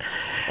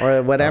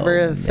 Or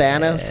whatever,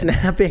 Thanos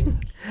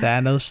snapping.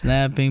 Thanos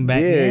snapping back.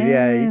 Dude,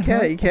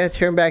 yeah, you can't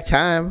turn back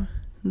time.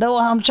 No,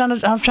 I'm trying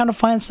to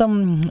find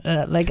some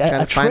like a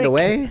trick. Find a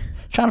way.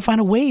 Trying to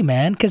find a way,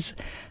 man, because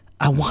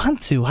I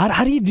want to.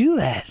 How do you do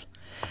that?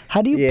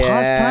 How do you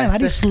pause time? How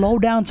do you slow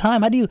down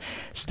time? How do you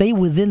stay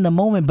within the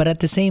moment, but at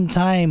the same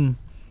time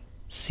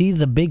see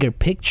the bigger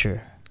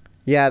picture?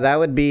 Yeah, that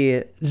would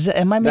be.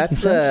 Am I making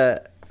sense?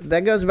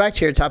 That goes back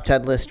to your top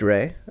 10 list,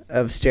 Ray,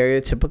 of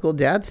stereotypical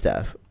dad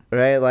stuff,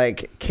 right?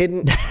 Like,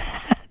 can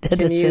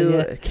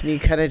you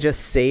kind of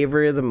just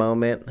savor the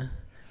moment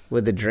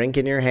with a drink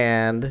in your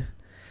hand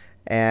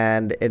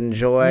and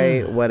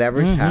enjoy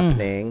whatever's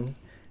happening,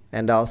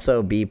 and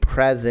also be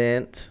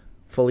present,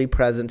 fully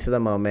present to the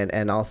moment,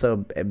 and also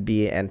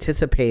be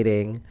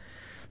anticipating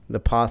the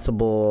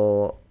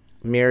possible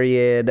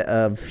myriad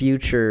of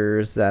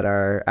futures that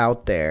are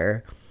out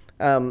there.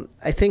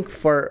 I think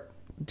for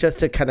just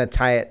to kind of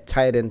tie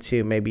it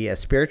into maybe a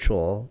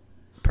spiritual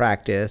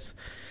practice,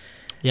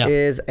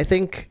 is I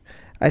think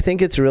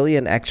it's really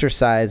an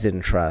exercise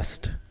in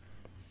trust,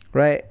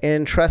 right?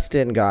 And trust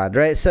in God,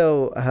 right?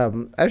 So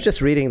I was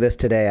just reading this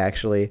today,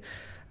 actually,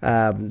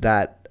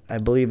 that I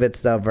believe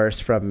it's the verse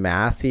from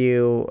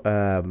Matthew.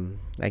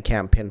 I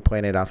can't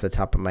pinpoint it off the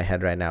top of my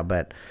head right now,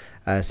 but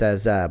it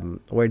says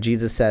where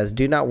Jesus says,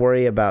 "Do not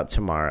worry about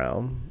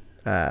tomorrow.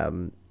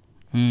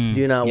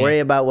 Do not worry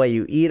about what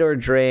you eat or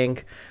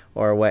drink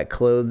or what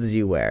clothes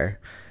you wear.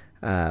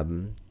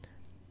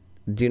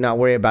 Do not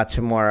worry about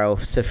tomorrow.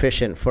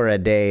 Sufficient for a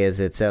day is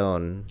its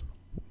own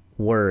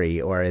worry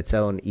or its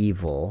own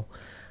evil."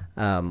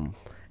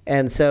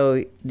 And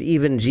so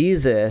even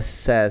Jesus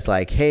says,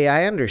 like, hey,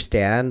 I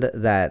understand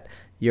that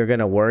you're going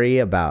to worry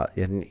about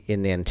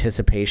in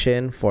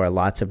anticipation for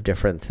lots of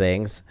different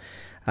things.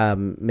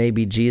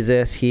 Maybe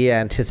Jesus, he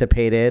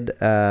anticipated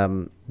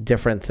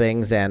different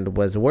things and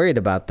was worried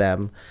about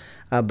them.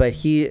 But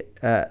he,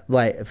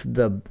 like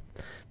the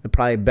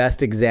probably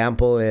best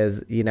example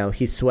is,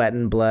 he's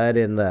sweating blood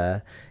in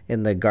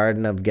the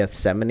Garden of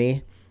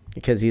Gethsemane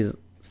because he's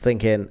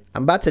thinking,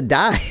 I'm about to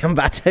die. I'm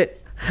about to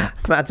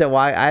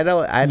walk. I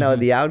know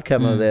the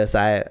outcome of this.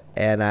 I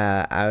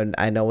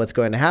know what's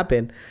going to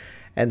happen.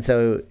 And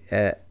so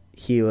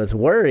he was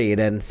worried,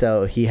 and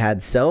so he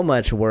had so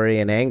much worry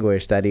and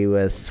anguish that he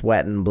was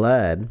sweating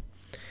blood.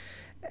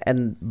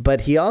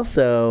 But he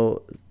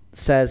also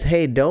says,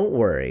 hey, don't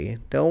worry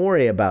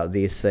about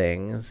these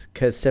things,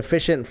 because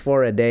sufficient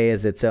for a day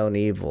is its own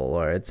evil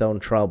or its own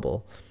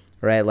trouble,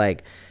 right?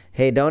 Like,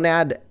 hey, don't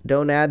add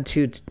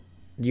to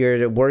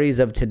your worries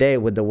of today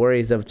with the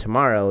worries of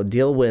tomorrow.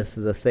 Deal with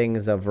the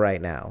things of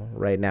right now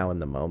in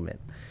the moment.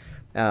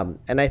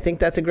 And I think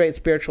that's a great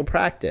spiritual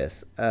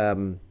practice,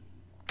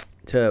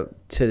 to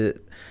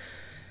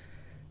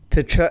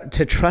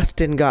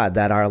trust in God,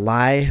 that our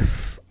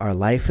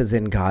life is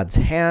in God's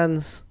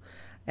hands.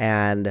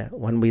 And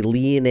when we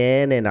lean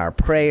in our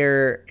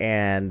prayer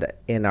and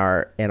in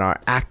our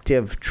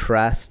active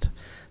trust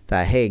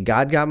that, hey,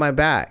 God got my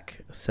back,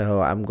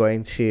 so I'm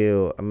going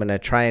to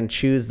try and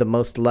choose the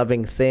most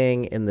loving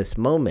thing in this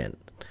moment,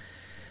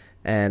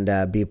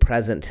 and be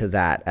present to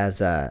that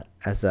as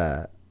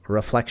a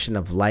reflection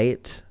of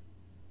light,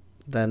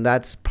 then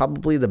that's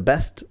probably the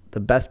best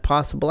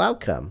possible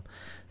outcome.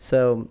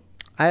 So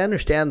I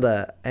understand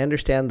the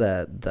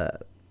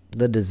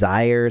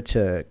desire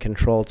to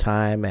control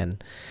time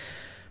and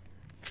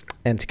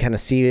to kind of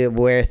see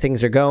where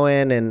things are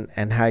going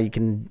and how you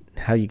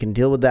can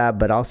deal with that,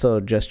 but also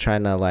just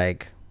trying to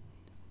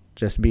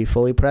just be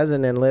fully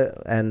present and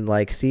live and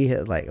see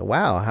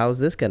wow, how's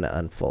this going to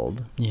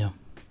unfold? Yeah.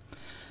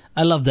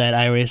 I love that,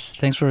 Iris.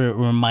 Thanks for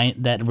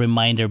that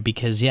reminder,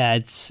 because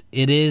it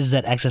is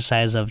that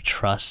exercise of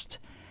trust.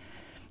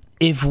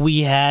 If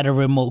we had a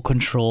remote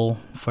control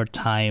for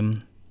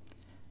time,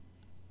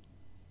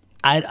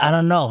 I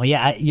don't know.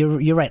 Yeah,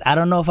 you're right. I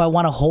don't know if I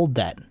want to hold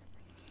that.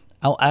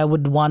 I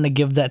would want to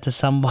give that to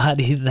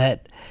somebody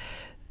that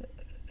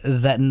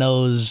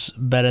knows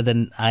better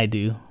than I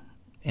do,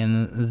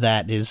 and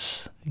that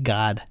is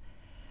God.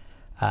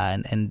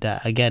 And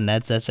again,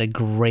 that's a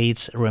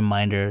great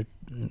reminder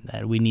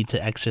that we need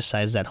to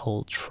exercise that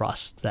whole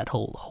trust, that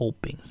whole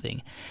hoping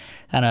thing,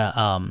 kind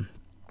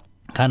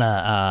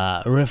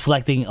of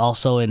reflecting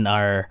also in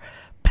our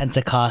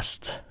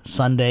Pentecost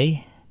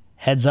Sunday.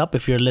 Heads up,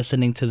 if you're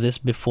listening to this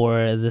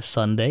before this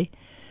Sunday,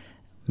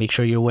 make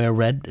sure you wear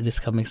red this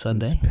coming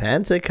Sunday. It's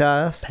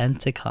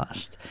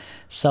Pentecost.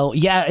 So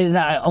and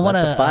I want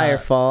to let the fire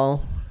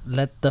fall.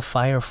 Let the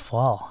fire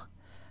fall.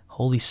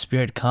 Holy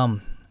Spirit,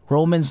 come.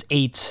 Romans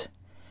 8.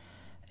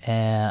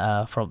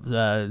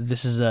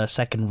 This is a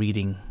second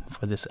reading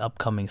for this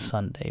upcoming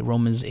Sunday.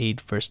 Romans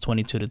 8, verse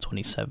 22 to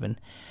 27.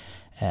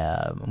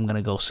 I'm going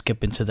to go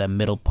skip into that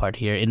middle part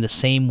here. In the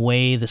same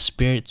way, the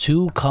Spirit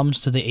too comes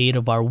to the aid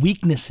of our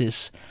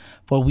weaknesses,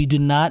 for we do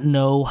not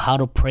know how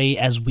to pray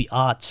as we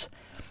ought.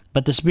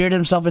 But the Spirit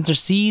himself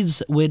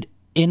intercedes with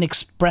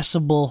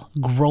inexpressible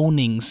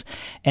groanings,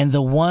 and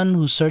the one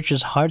who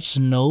searches hearts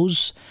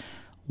knows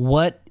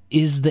what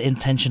is the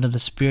intention of the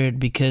Spirit,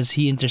 because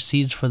he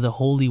intercedes for the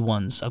holy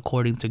ones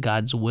according to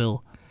God's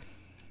will.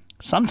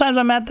 Sometimes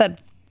I'm at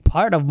that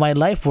part of my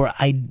life where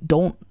I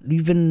don't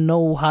even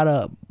know how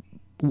to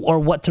or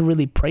what to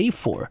really pray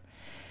for.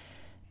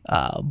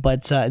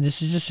 But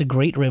this is just a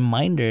great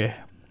reminder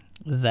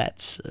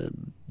that,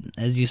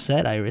 as you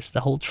said, Iris,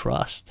 the whole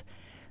trust.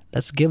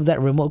 Let's give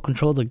that remote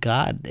control to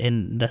God,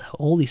 and the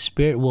Holy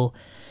Spirit will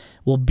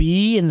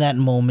be in that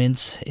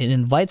moment. It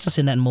invites us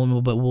in that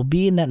moment, but we'll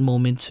be in that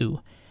moment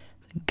to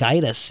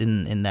guide us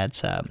in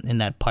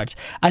that part.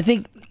 I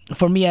think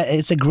for me,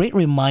 it's a great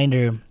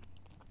reminder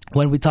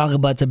when we talk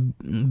about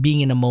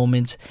being in a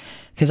moment,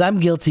 because I'm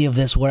guilty of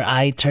this, where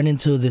I turn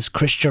into this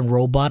Christian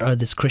robot or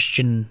this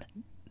Christian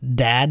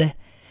dad,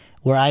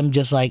 where I'm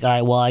just like, all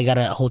right, well, I got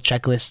a whole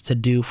checklist to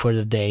do for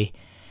the day,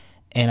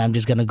 and I'm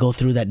just gonna go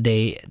through that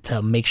day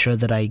to make sure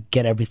that I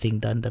get everything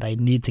done that I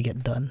need to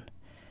get done.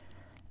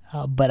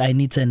 But I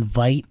need to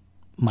invite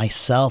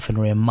myself and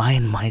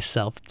remind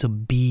myself to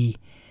be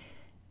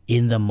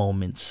in the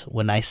moments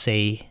when I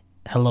say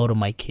hello to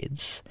my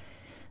kids,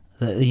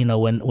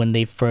 when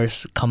they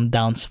first come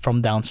down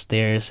from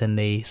downstairs and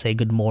they say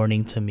good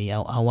morning to me,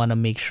 I want to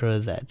make sure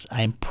that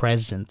I'm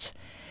present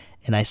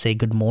and I say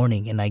good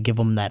morning and I give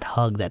them that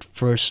hug, that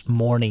first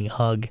morning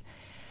hug.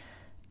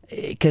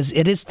 Because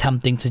it is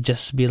tempting to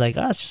just be like,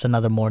 it's just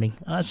another morning.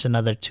 It's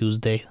another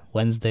Tuesday,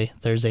 Wednesday,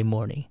 Thursday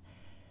morning.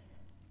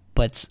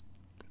 But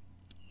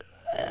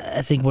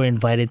I think we're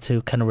invited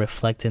to kind of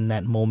reflect in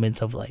that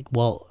moment of like,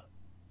 well,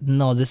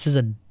 no, this is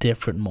a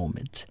different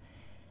moment.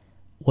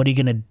 What are you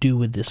going to do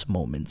with this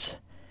moment?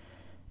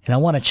 And I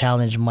want to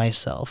challenge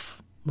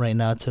myself right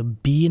now to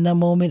be in that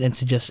moment and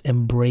to just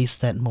embrace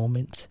that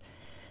moment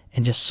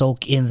and just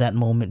soak in that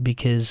moment,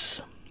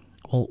 because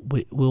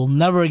we'll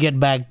never get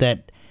back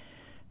that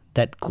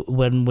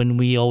when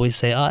we always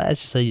say,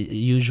 that's just a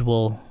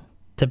usual,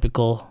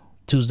 typical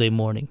Tuesday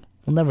morning.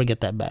 We'll never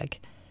get that back.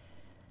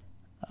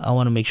 I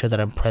want to make sure that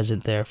I'm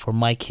present there for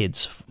my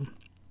kids.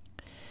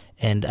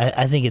 And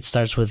I think it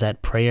starts with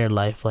that prayer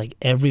life. Like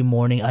every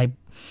morning,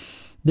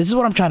 this is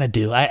what I'm trying to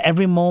do.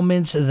 Every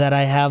moment that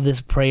I have this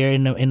prayer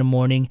in the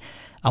morning,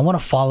 I want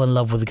to fall in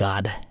love with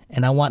God.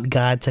 And I want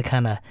God to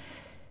kind of,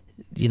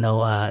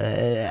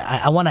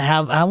 I want to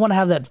have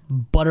that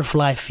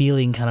butterfly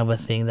feeling kind of a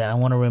thing, that I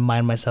want to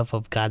remind myself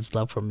of God's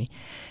love for me.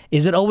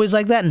 Is it always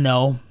like that?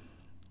 No.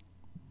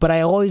 But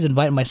I always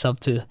invite myself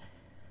to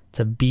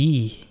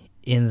be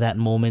in that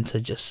moment, to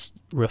just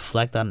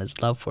reflect on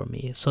His love for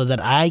me, so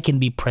that I can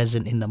be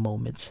present in the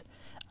moment,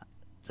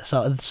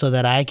 so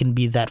that I can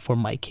be that for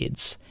my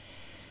kids,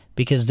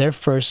 because their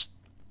first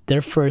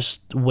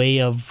way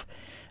of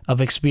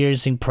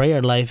experiencing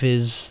prayer life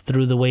is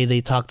through the way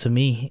they talk to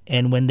me.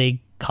 And when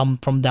they come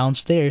from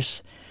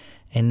downstairs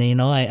and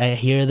I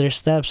hear their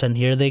steps and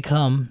here they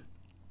come,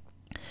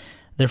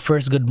 their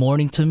first good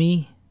morning to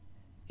me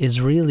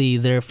is really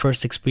their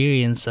first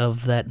experience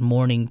of that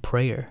morning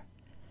prayer.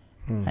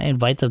 I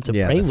invite them to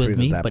pray with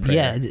me, but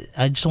prayer.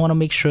 I just want to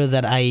make sure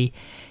that I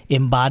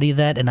embody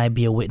that and I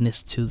be a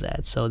witness to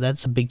that. So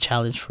that's a big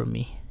challenge for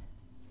me.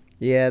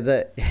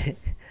 Yeah,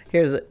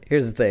 here's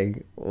the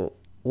thing.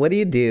 What do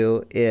you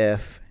do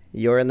if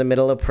you're in the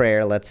middle of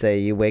prayer? Let's say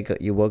you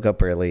woke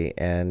up early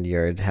and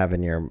you're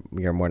having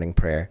your morning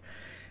prayer,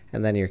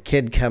 and then your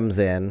kid comes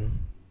in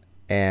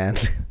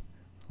and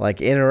like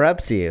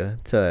interrupts you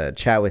to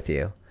chat with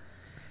you.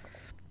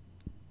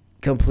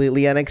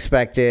 Completely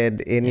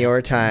unexpected in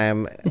your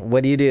time.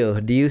 What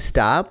do? Do you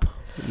stop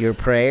your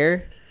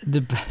prayer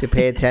to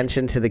pay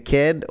attention to the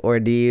kid, or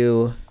do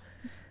you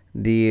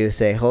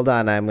say, hold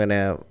on, I'm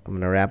gonna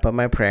wrap up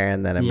my prayer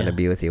and then I'm gonna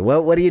be with you?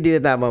 What do you do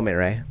at that moment,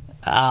 Ray?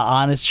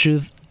 Honest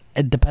truth,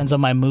 it depends on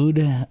my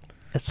mood.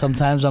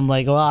 Sometimes I'm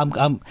like,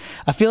 well,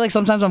 I feel like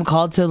sometimes I'm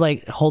called to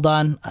like, hold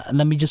on,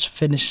 let me just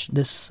finish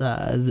this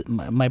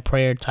my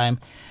prayer time,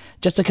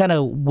 just to kind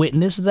of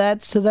witness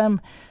that to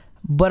them.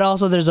 But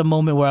also there's a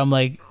moment where I'm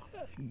like,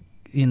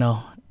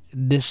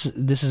 this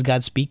is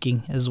God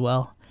speaking as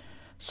well.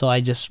 So I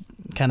just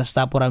kind of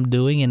stop what I'm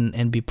doing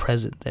and be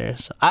present there.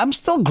 So I'm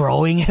still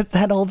growing at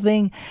that whole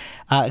thing.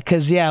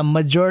 Because,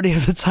 majority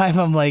of the time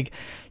I'm like,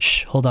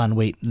 shh, hold on,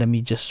 wait, let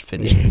me just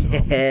finish.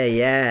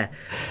 Yeah.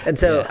 And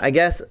so I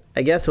guess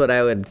what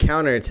I would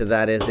counter to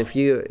that is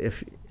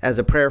if as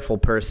a prayerful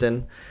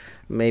person,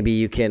 maybe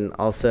you can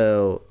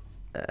also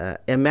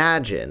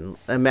imagine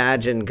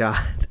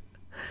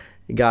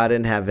God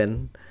in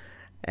heaven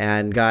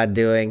and God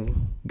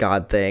doing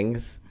God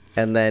things,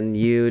 and then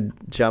you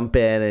jump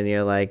in and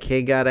you're like,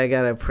 hey God, I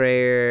got a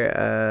prayer,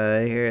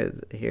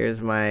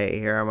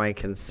 here are my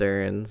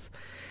concerns,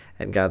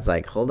 and God's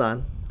like, hold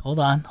on,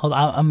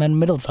 I'm in the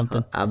middle of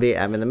something. I'm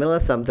in the middle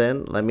of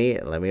something. Let me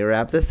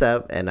wrap this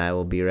up and I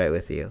will be right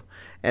with you.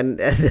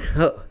 And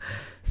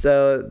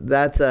so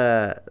that's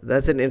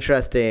an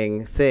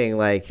interesting thing.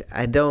 Like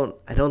I don't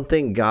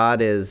think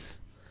God is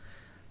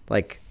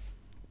like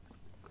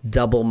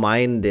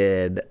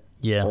double-minded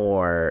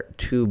or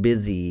too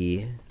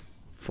busy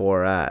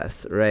for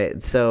us,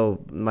 right? So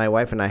my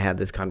wife and I had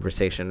this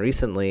conversation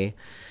recently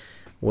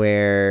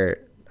where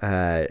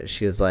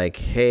she was like,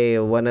 hey,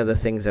 one of the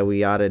things that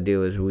we ought to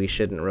do is we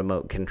shouldn't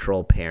remote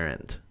control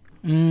parent.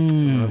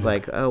 And I was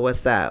like, oh,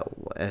 what's that?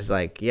 I was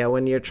like,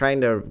 when you're trying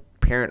to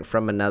parent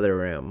from another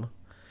room,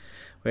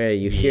 where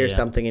you hear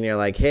something and you're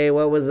like, hey,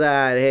 what was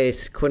that? Hey,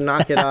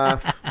 knock it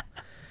off.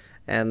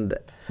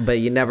 But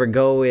you never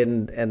go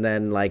in and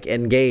then like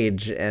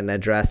engage and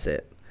address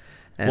it.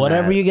 And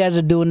whatever you guys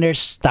are doing there,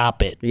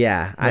 stop it.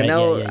 Yeah, right?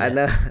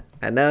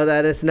 I know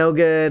that it's no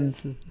good.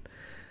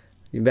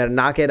 You better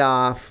knock it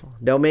off.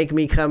 Don't make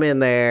me come in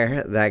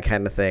there. That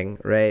kind of thing,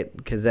 right?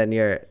 Because then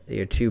you're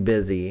too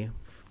busy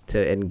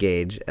to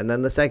engage. And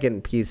then the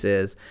second piece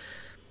is,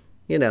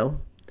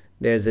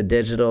 there's a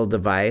digital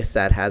device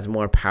that has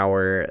more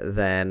power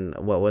than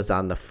what was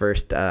on the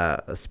first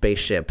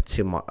spaceship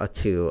to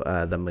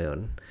the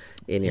moon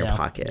in your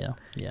pocket.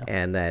 Yeah.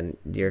 And then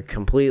you're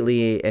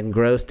completely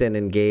engrossed and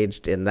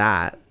engaged in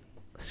that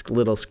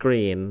little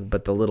screen,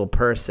 but the little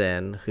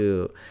person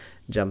who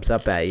jumps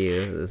up at you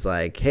is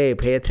like, hey,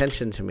 pay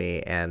attention to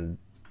me, and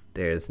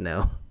there's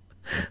no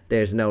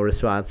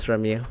response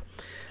from you.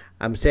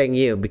 I'm saying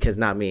you because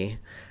not me.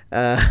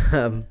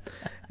 And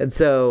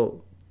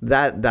so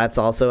that's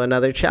also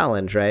another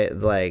challenge, right?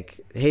 Like,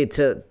 hey,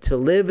 to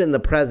live in the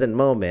present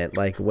moment,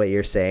 like what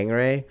you're saying,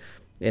 Ray,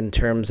 in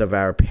terms of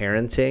our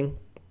parenting,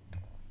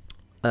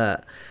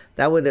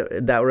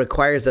 that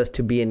requires us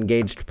to be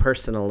engaged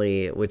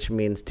personally, which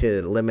means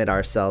to limit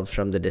ourselves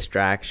from the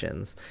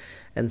distractions.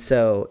 And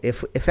so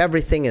if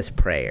everything is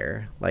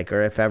prayer, like,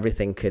 or if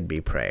everything could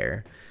be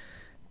prayer,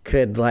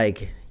 could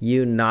like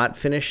you not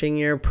finishing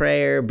your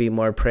prayer be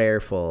more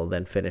prayerful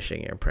than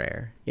finishing your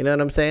prayer? You know what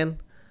I'm saying?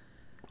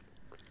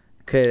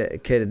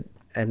 Could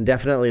and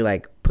definitely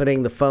like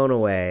putting the phone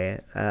away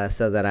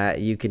so that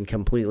you can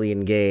completely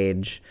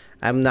engage.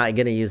 I'm not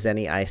going to use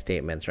any I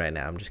statements right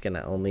now. I'm just going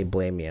to only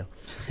blame you.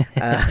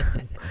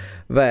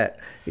 But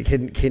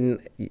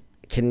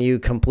can you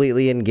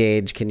completely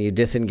engage? Can you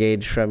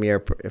disengage from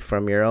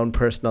your own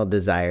personal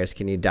desires?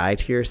 Can you die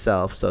to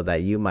yourself so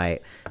that you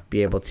might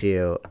be able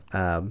to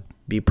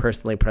be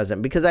personally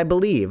present? Because I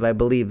believe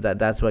that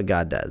that's what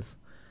God does.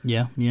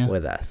 Yeah.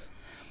 With us.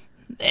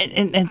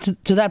 And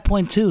to that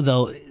point too,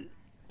 though,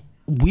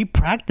 we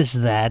practice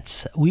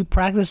that. We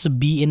practice to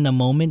be in the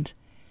moment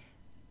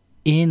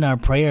in our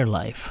prayer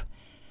life.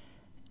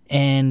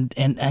 And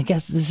I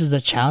guess this is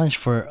the challenge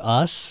for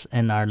us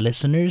and our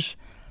listeners,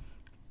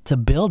 to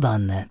build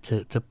on that,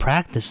 to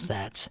practice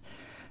that,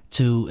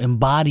 to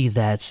embody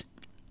that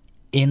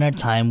in our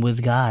time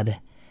with God.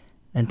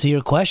 And to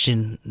your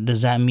question,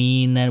 does that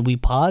mean that we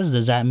pause?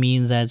 Does that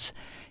mean that,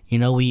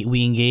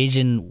 we engage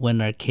in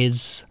when our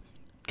kids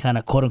kind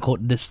of quote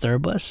unquote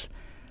disturb us?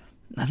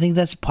 I think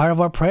that's part of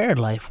our prayer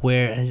life,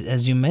 where,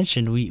 as you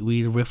mentioned,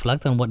 we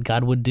reflect on what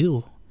God would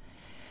do.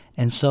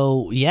 And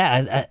so,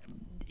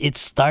 it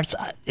starts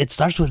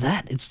with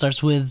that. It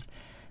starts with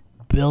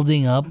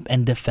building up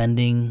and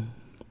defending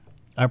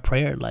our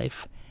prayer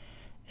life,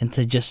 and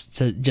to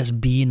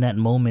just be in that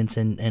moment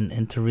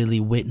and to really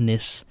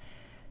witness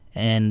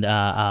and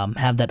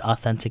have that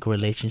authentic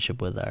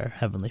relationship with our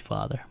Heavenly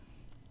Father.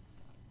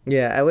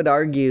 Yeah, I would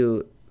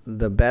argue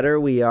the better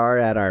we are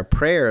at our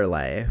prayer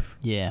life,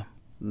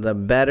 the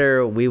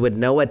better we would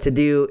know what to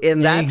do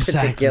in that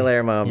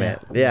particular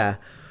moment. Yeah,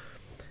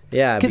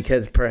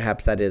 because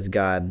perhaps that is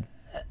God.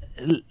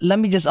 Let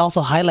me just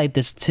also highlight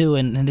this too,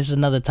 and this is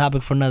another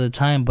topic for another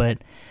time, but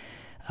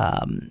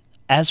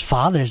as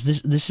fathers,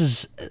 this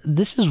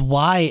is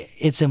why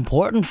it's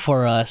important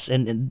for us,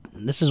 and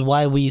this is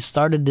why we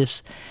started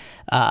this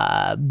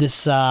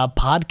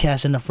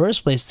podcast in the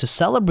first place, to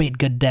celebrate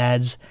good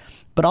dads,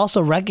 but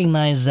also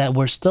recognize that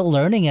we're still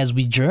learning as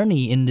we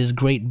journey in this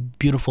great,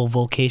 beautiful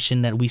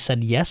vocation that we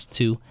said yes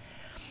to.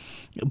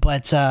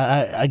 But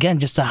again,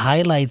 just to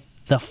highlight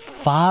the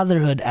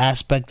fatherhood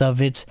aspect of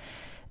it,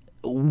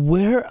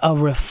 we're a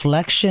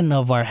reflection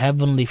of our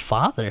Heavenly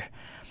Father.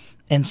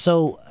 And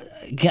so,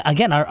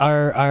 again,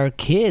 our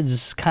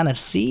kids kind of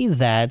see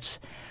that,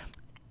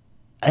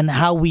 and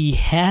how we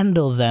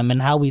handle them,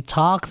 and how we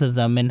talk to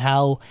them, and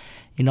how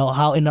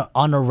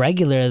on a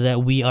regular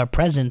that we are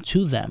present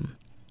to them.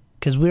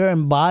 Because we're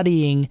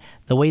embodying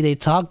the way they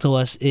talk to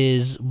us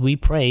is we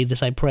pray.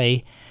 I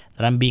pray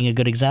that I'm being a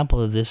good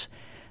example of this.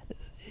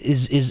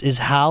 Is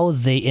how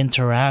they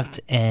interact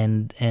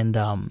and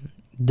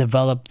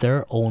develop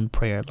their own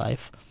prayer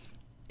life.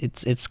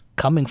 It's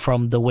coming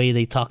from the way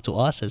they talk to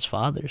us as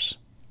fathers.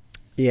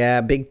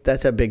 Yeah,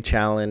 that's a big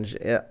challenge.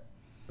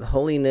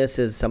 Holiness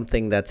is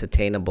something that's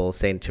attainable.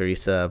 Saint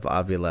Teresa of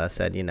Avila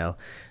said,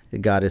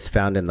 God is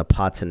found in the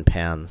pots and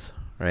pans,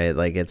 right?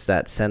 Like, it's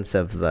that sense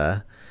of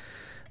the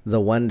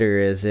wonder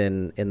is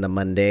in the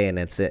mundane.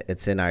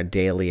 It's in our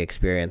daily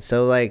experience.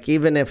 So, like,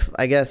 even if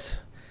I guess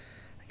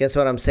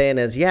what I'm saying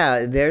is,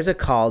 there's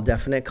a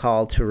definite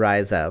call to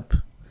rise up,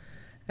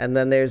 and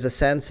then there's a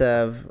sense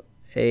of,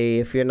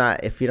 if you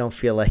don't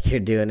feel like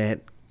you're doing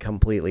it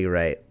completely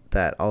right,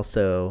 that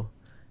also,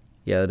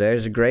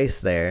 there's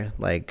grace there.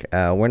 Like,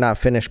 we're not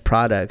finished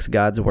products.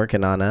 God's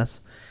working on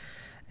us,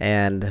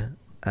 and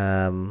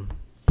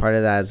part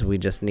of that is we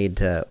need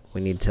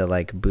to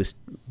like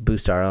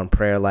boost our own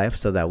prayer life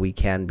so that we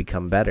can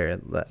become better.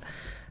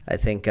 I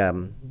think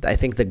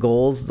the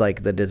goals,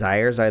 like the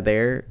desires, are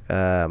there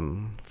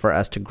for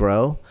us to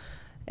grow,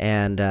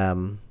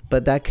 and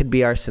but that could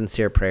be our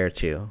sincere prayer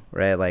too,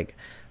 right? Like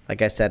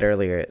I said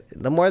earlier,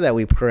 the more that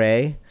we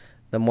pray,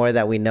 the more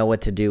that we know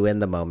what to do in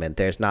the moment.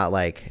 There's not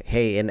like,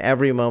 hey, in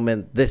every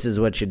moment this is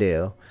what you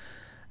do,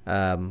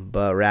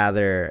 but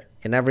rather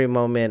in every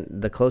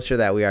moment, the closer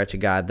that we are to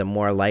God, the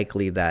more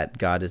likely that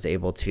God is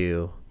able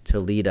to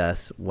lead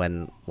us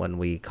when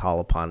we call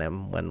upon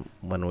Him,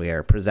 when we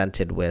are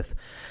presented with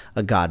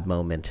a God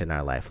moment in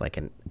our life, like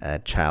a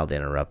child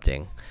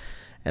interrupting.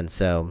 And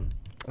so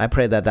I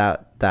pray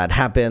that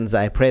happens.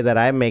 I pray that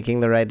I'm making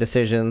the right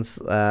decisions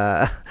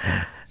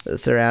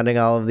surrounding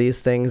all of these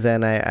things,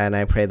 and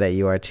I pray that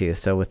you are too.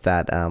 So with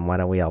that, why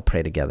don't we all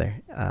pray together?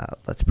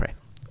 Let's pray.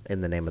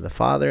 In the name of the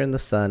Father, and the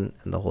Son,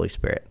 and the Holy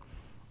Spirit.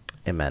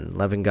 Amen.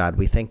 Loving God,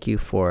 we thank you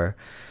for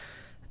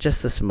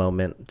just this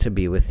moment to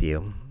be with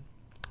you.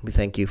 We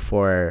thank you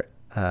for,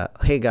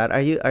 hey God,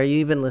 are you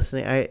even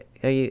listening?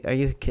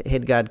 Hey,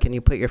 God, can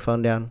you put your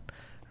phone down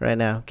right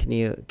now? Can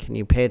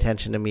you pay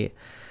attention to me?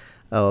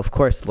 Oh, of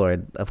course,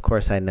 Lord. Of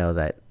course, I know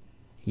that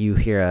you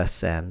hear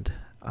us, and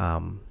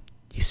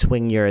you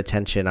swing your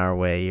attention our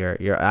way.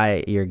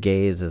 Your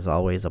gaze is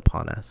always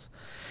upon us.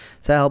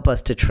 So help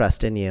us to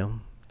trust in you.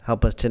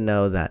 Help us to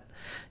know that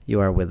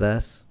you are with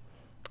us,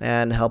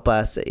 and help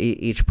us,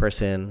 each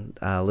person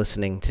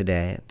listening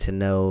today, to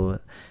know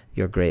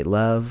your great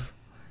love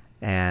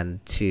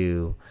and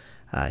to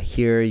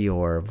hear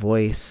your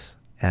voice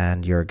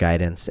and your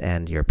guidance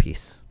and your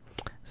peace.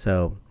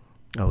 So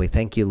we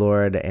thank you,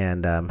 Lord,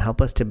 and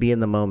help us to be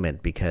in the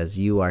moment, because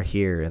you are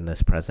here in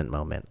this present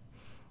moment,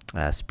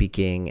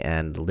 speaking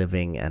and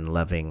living and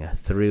loving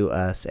through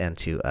us and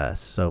to us.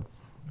 So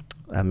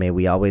may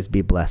we always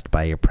be blessed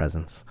by your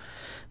presence.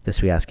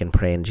 This we ask and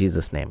pray in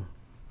Jesus' name.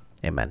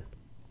 Amen.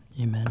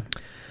 Amen.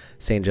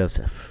 Saint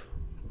Joseph,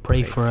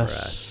 pray for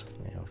us.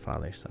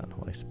 Father, Son,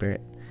 Holy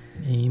Spirit.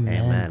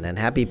 Amen. Amen. And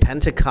happy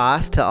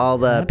Pentecost to all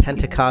the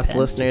Pentecost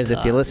listeners.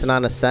 If you listen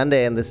on a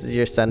Sunday and this is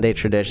your Sunday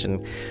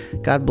tradition,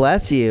 God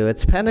bless you.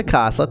 It's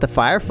Pentecost. Let the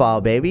fire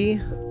fall, baby.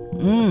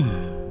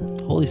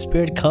 Holy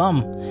Spirit,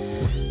 come.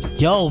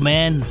 Yo,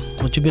 man,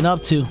 what you been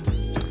up to?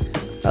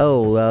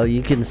 Oh, well,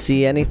 you can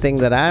see anything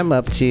that I'm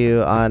up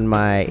to on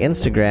my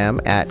Instagram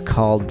at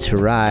Called to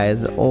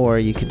Rise, or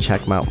you can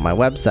check out my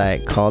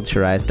website,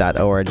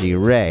 calledtorise.org.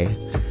 Ray,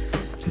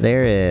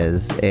 there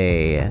is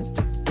a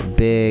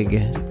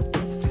big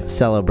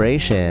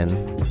celebration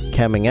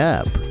coming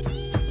up.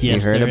 Yes, you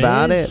heard there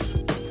about is.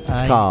 it?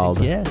 It's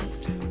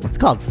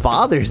called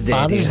Father's Day.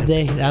 Father's dude.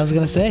 Day. I was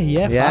gonna say,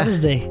 yeah, Father's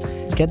Day.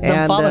 Get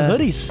them father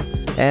hoodies.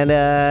 And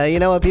you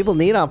know what people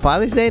need on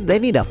Father's Day? They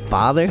need a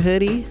father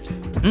hoodie.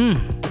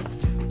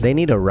 They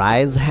need a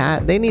Rise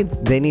hat. They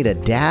need a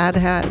dad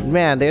hat.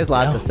 Man, there's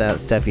lots of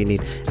stuff you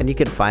need. And you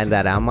can find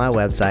that on my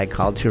website,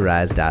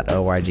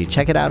 calledtorise.org.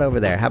 Check it out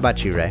over there. How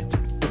about you, Ray?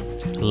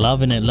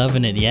 Loving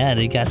it. Yeah,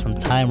 they got some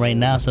time right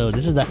now. So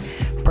this is the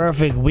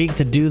perfect week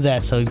to do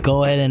that. So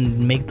go ahead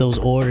and make those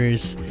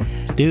orders.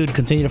 Dude,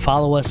 continue to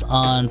follow us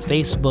on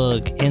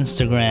Facebook,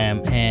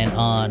 Instagram, and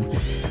on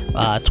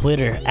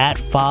Twitter at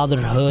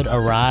Fatherhood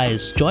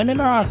Arise. Join in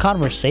our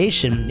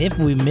conversation. If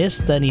we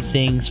missed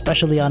anything,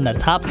 especially on the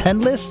top 10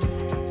 list,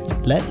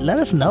 let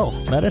us know.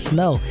 Let us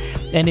know.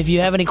 And if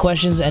you have any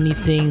questions,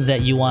 anything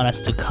that you want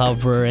us to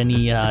cover,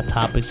 any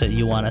topics that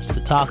you want us to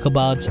talk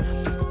about,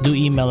 do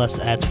email us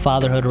at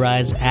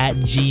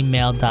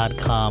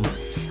fatherhoodrise@gmail.com.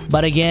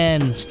 But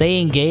again,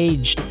 stay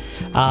engaged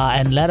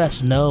and let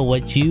us know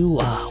what you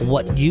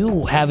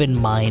have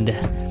in mind.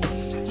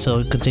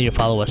 So continue to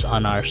follow us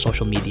on our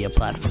social media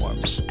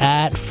platforms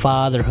at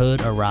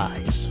Fatherhood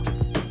Arise.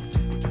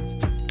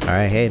 All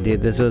right, hey,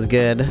 dude, this was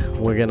good.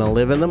 We're going to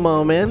live in the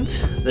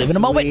moment this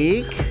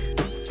week.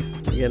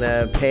 We're going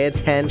to pay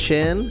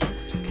attention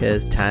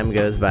because time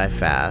goes by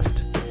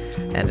fast.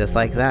 And just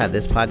like that,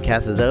 this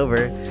podcast is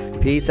over.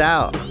 Peace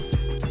out.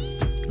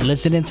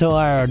 Listening to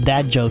our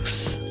dad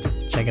jokes.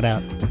 Check it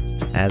out.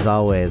 As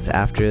always,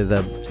 after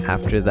the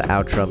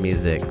outro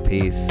music.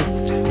 Peace.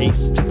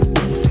 Peace.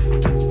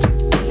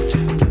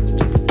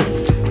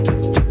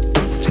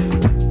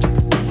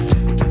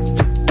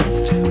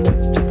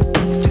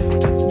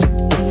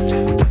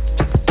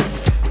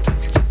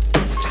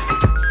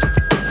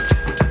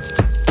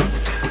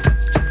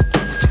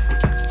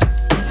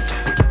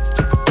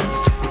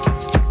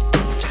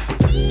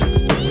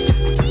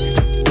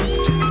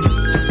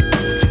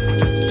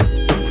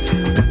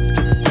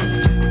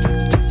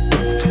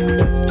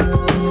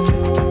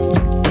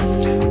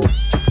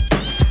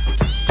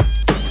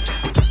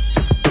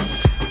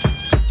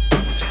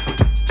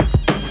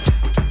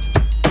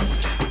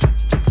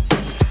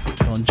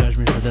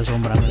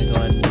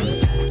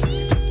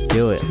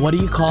 What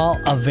do you call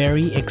a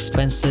very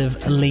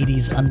expensive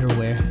lady's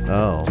underwear?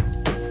 Oh.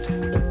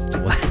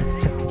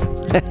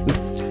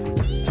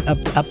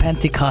 A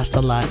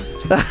Pentecostal lot.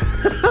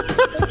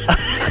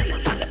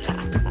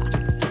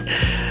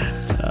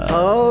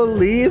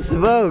 Holy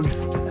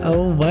smokes.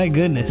 Oh my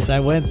goodness,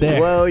 I went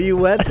there. Whoa, you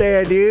went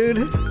there, dude.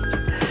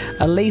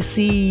 A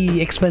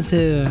lacy,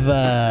 expensive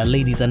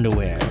lady's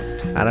underwear.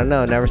 I don't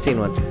know, never seen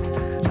one.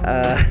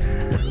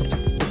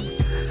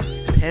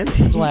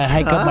 That's why I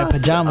hike up my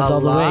pajamas all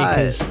the way,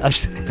 because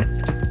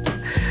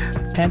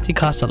panty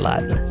costs a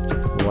lot.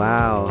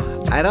 Wow,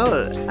 I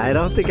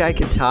don't think I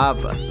can top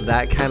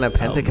that kind of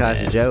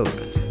Pentecost joke.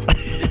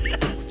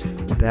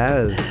 That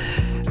was.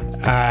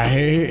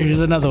 Here's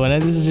another one.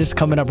 This is just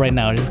coming up right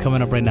now. What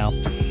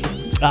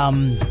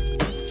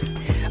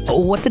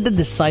did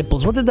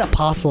the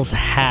apostles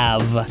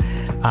have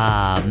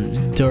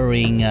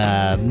during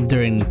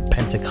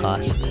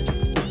Pentecost?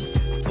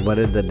 What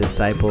did the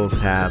disciples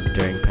have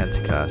during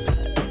Pentecost?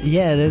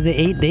 Yeah, they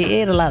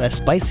ate a lot of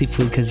spicy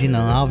food because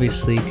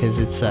obviously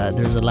because it's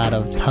there's a lot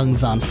of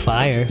tongues on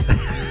fire.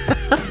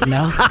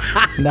 No,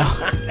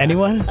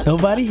 anyone?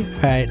 Nobody?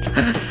 All right.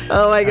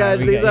 Oh my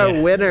gosh, these are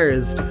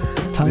winners.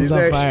 Tongues these on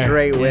are fire.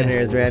 Straight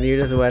winners, man. You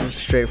just went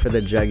straight for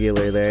the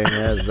jugular there.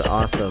 That was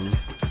awesome.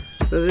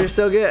 Those are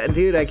so good,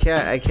 dude. I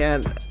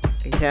can't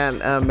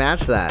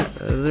match that.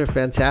 Those are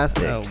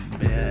fantastic. Oh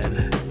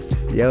man.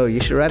 Yo, you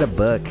should write a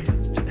book.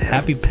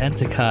 Happy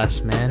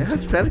Pentecost, man.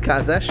 That's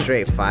Pentecost. That's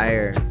straight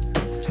fire.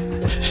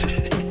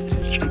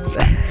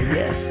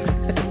 Yes.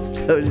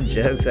 Those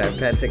jokes are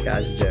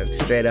Pentecost jokes.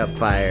 Straight up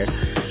fire.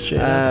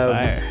 Straight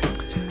up fire.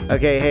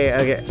 Okay.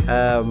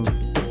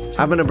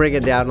 I'm gonna bring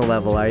it down a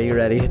level. Are you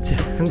ready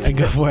to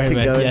Go for it,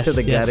 man. go Yes,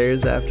 into the yes.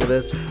 gutters after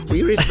this?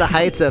 We reached the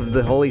heights of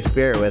the Holy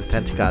Spirit with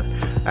Pentecost.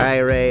 All right,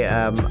 Ray.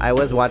 I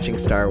was watching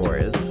Star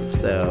Wars,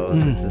 so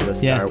this is a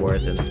Star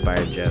Wars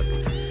inspired joke.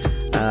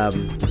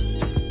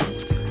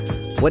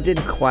 What did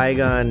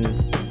Qui-Gon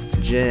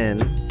Jinn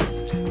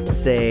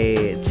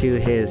say to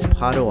his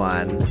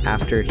Padawan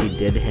after he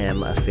did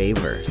him a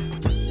favor?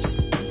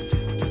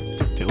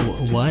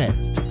 What?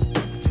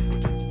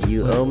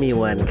 You owe me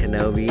one,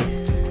 Kenobi.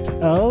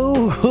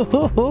 Oh.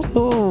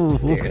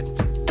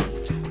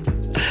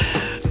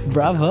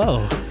 Bravo.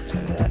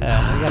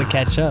 I gotta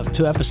catch up.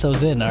 2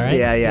 episodes in, all right?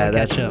 Yeah,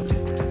 Gotta catch up.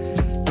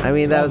 I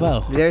mean, that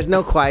Bravo. was. There's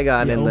no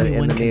Qui-Gon You in owe the me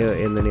one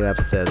new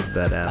episodes,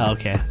 but Oh,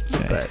 okay.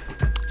 Sorry. but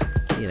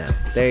you know,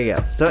 there you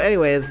go. So,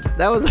 anyways,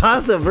 that was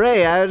awesome,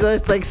 Ray. I was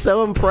just like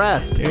so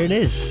impressed. There it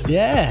is.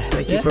 Yeah.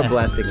 Thank you for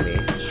blessing me.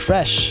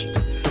 Fresh.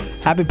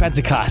 Happy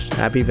Pentecost.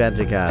 Happy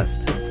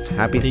Pentecost.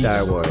 Happy Peace.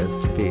 Star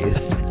Wars.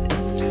 Peace.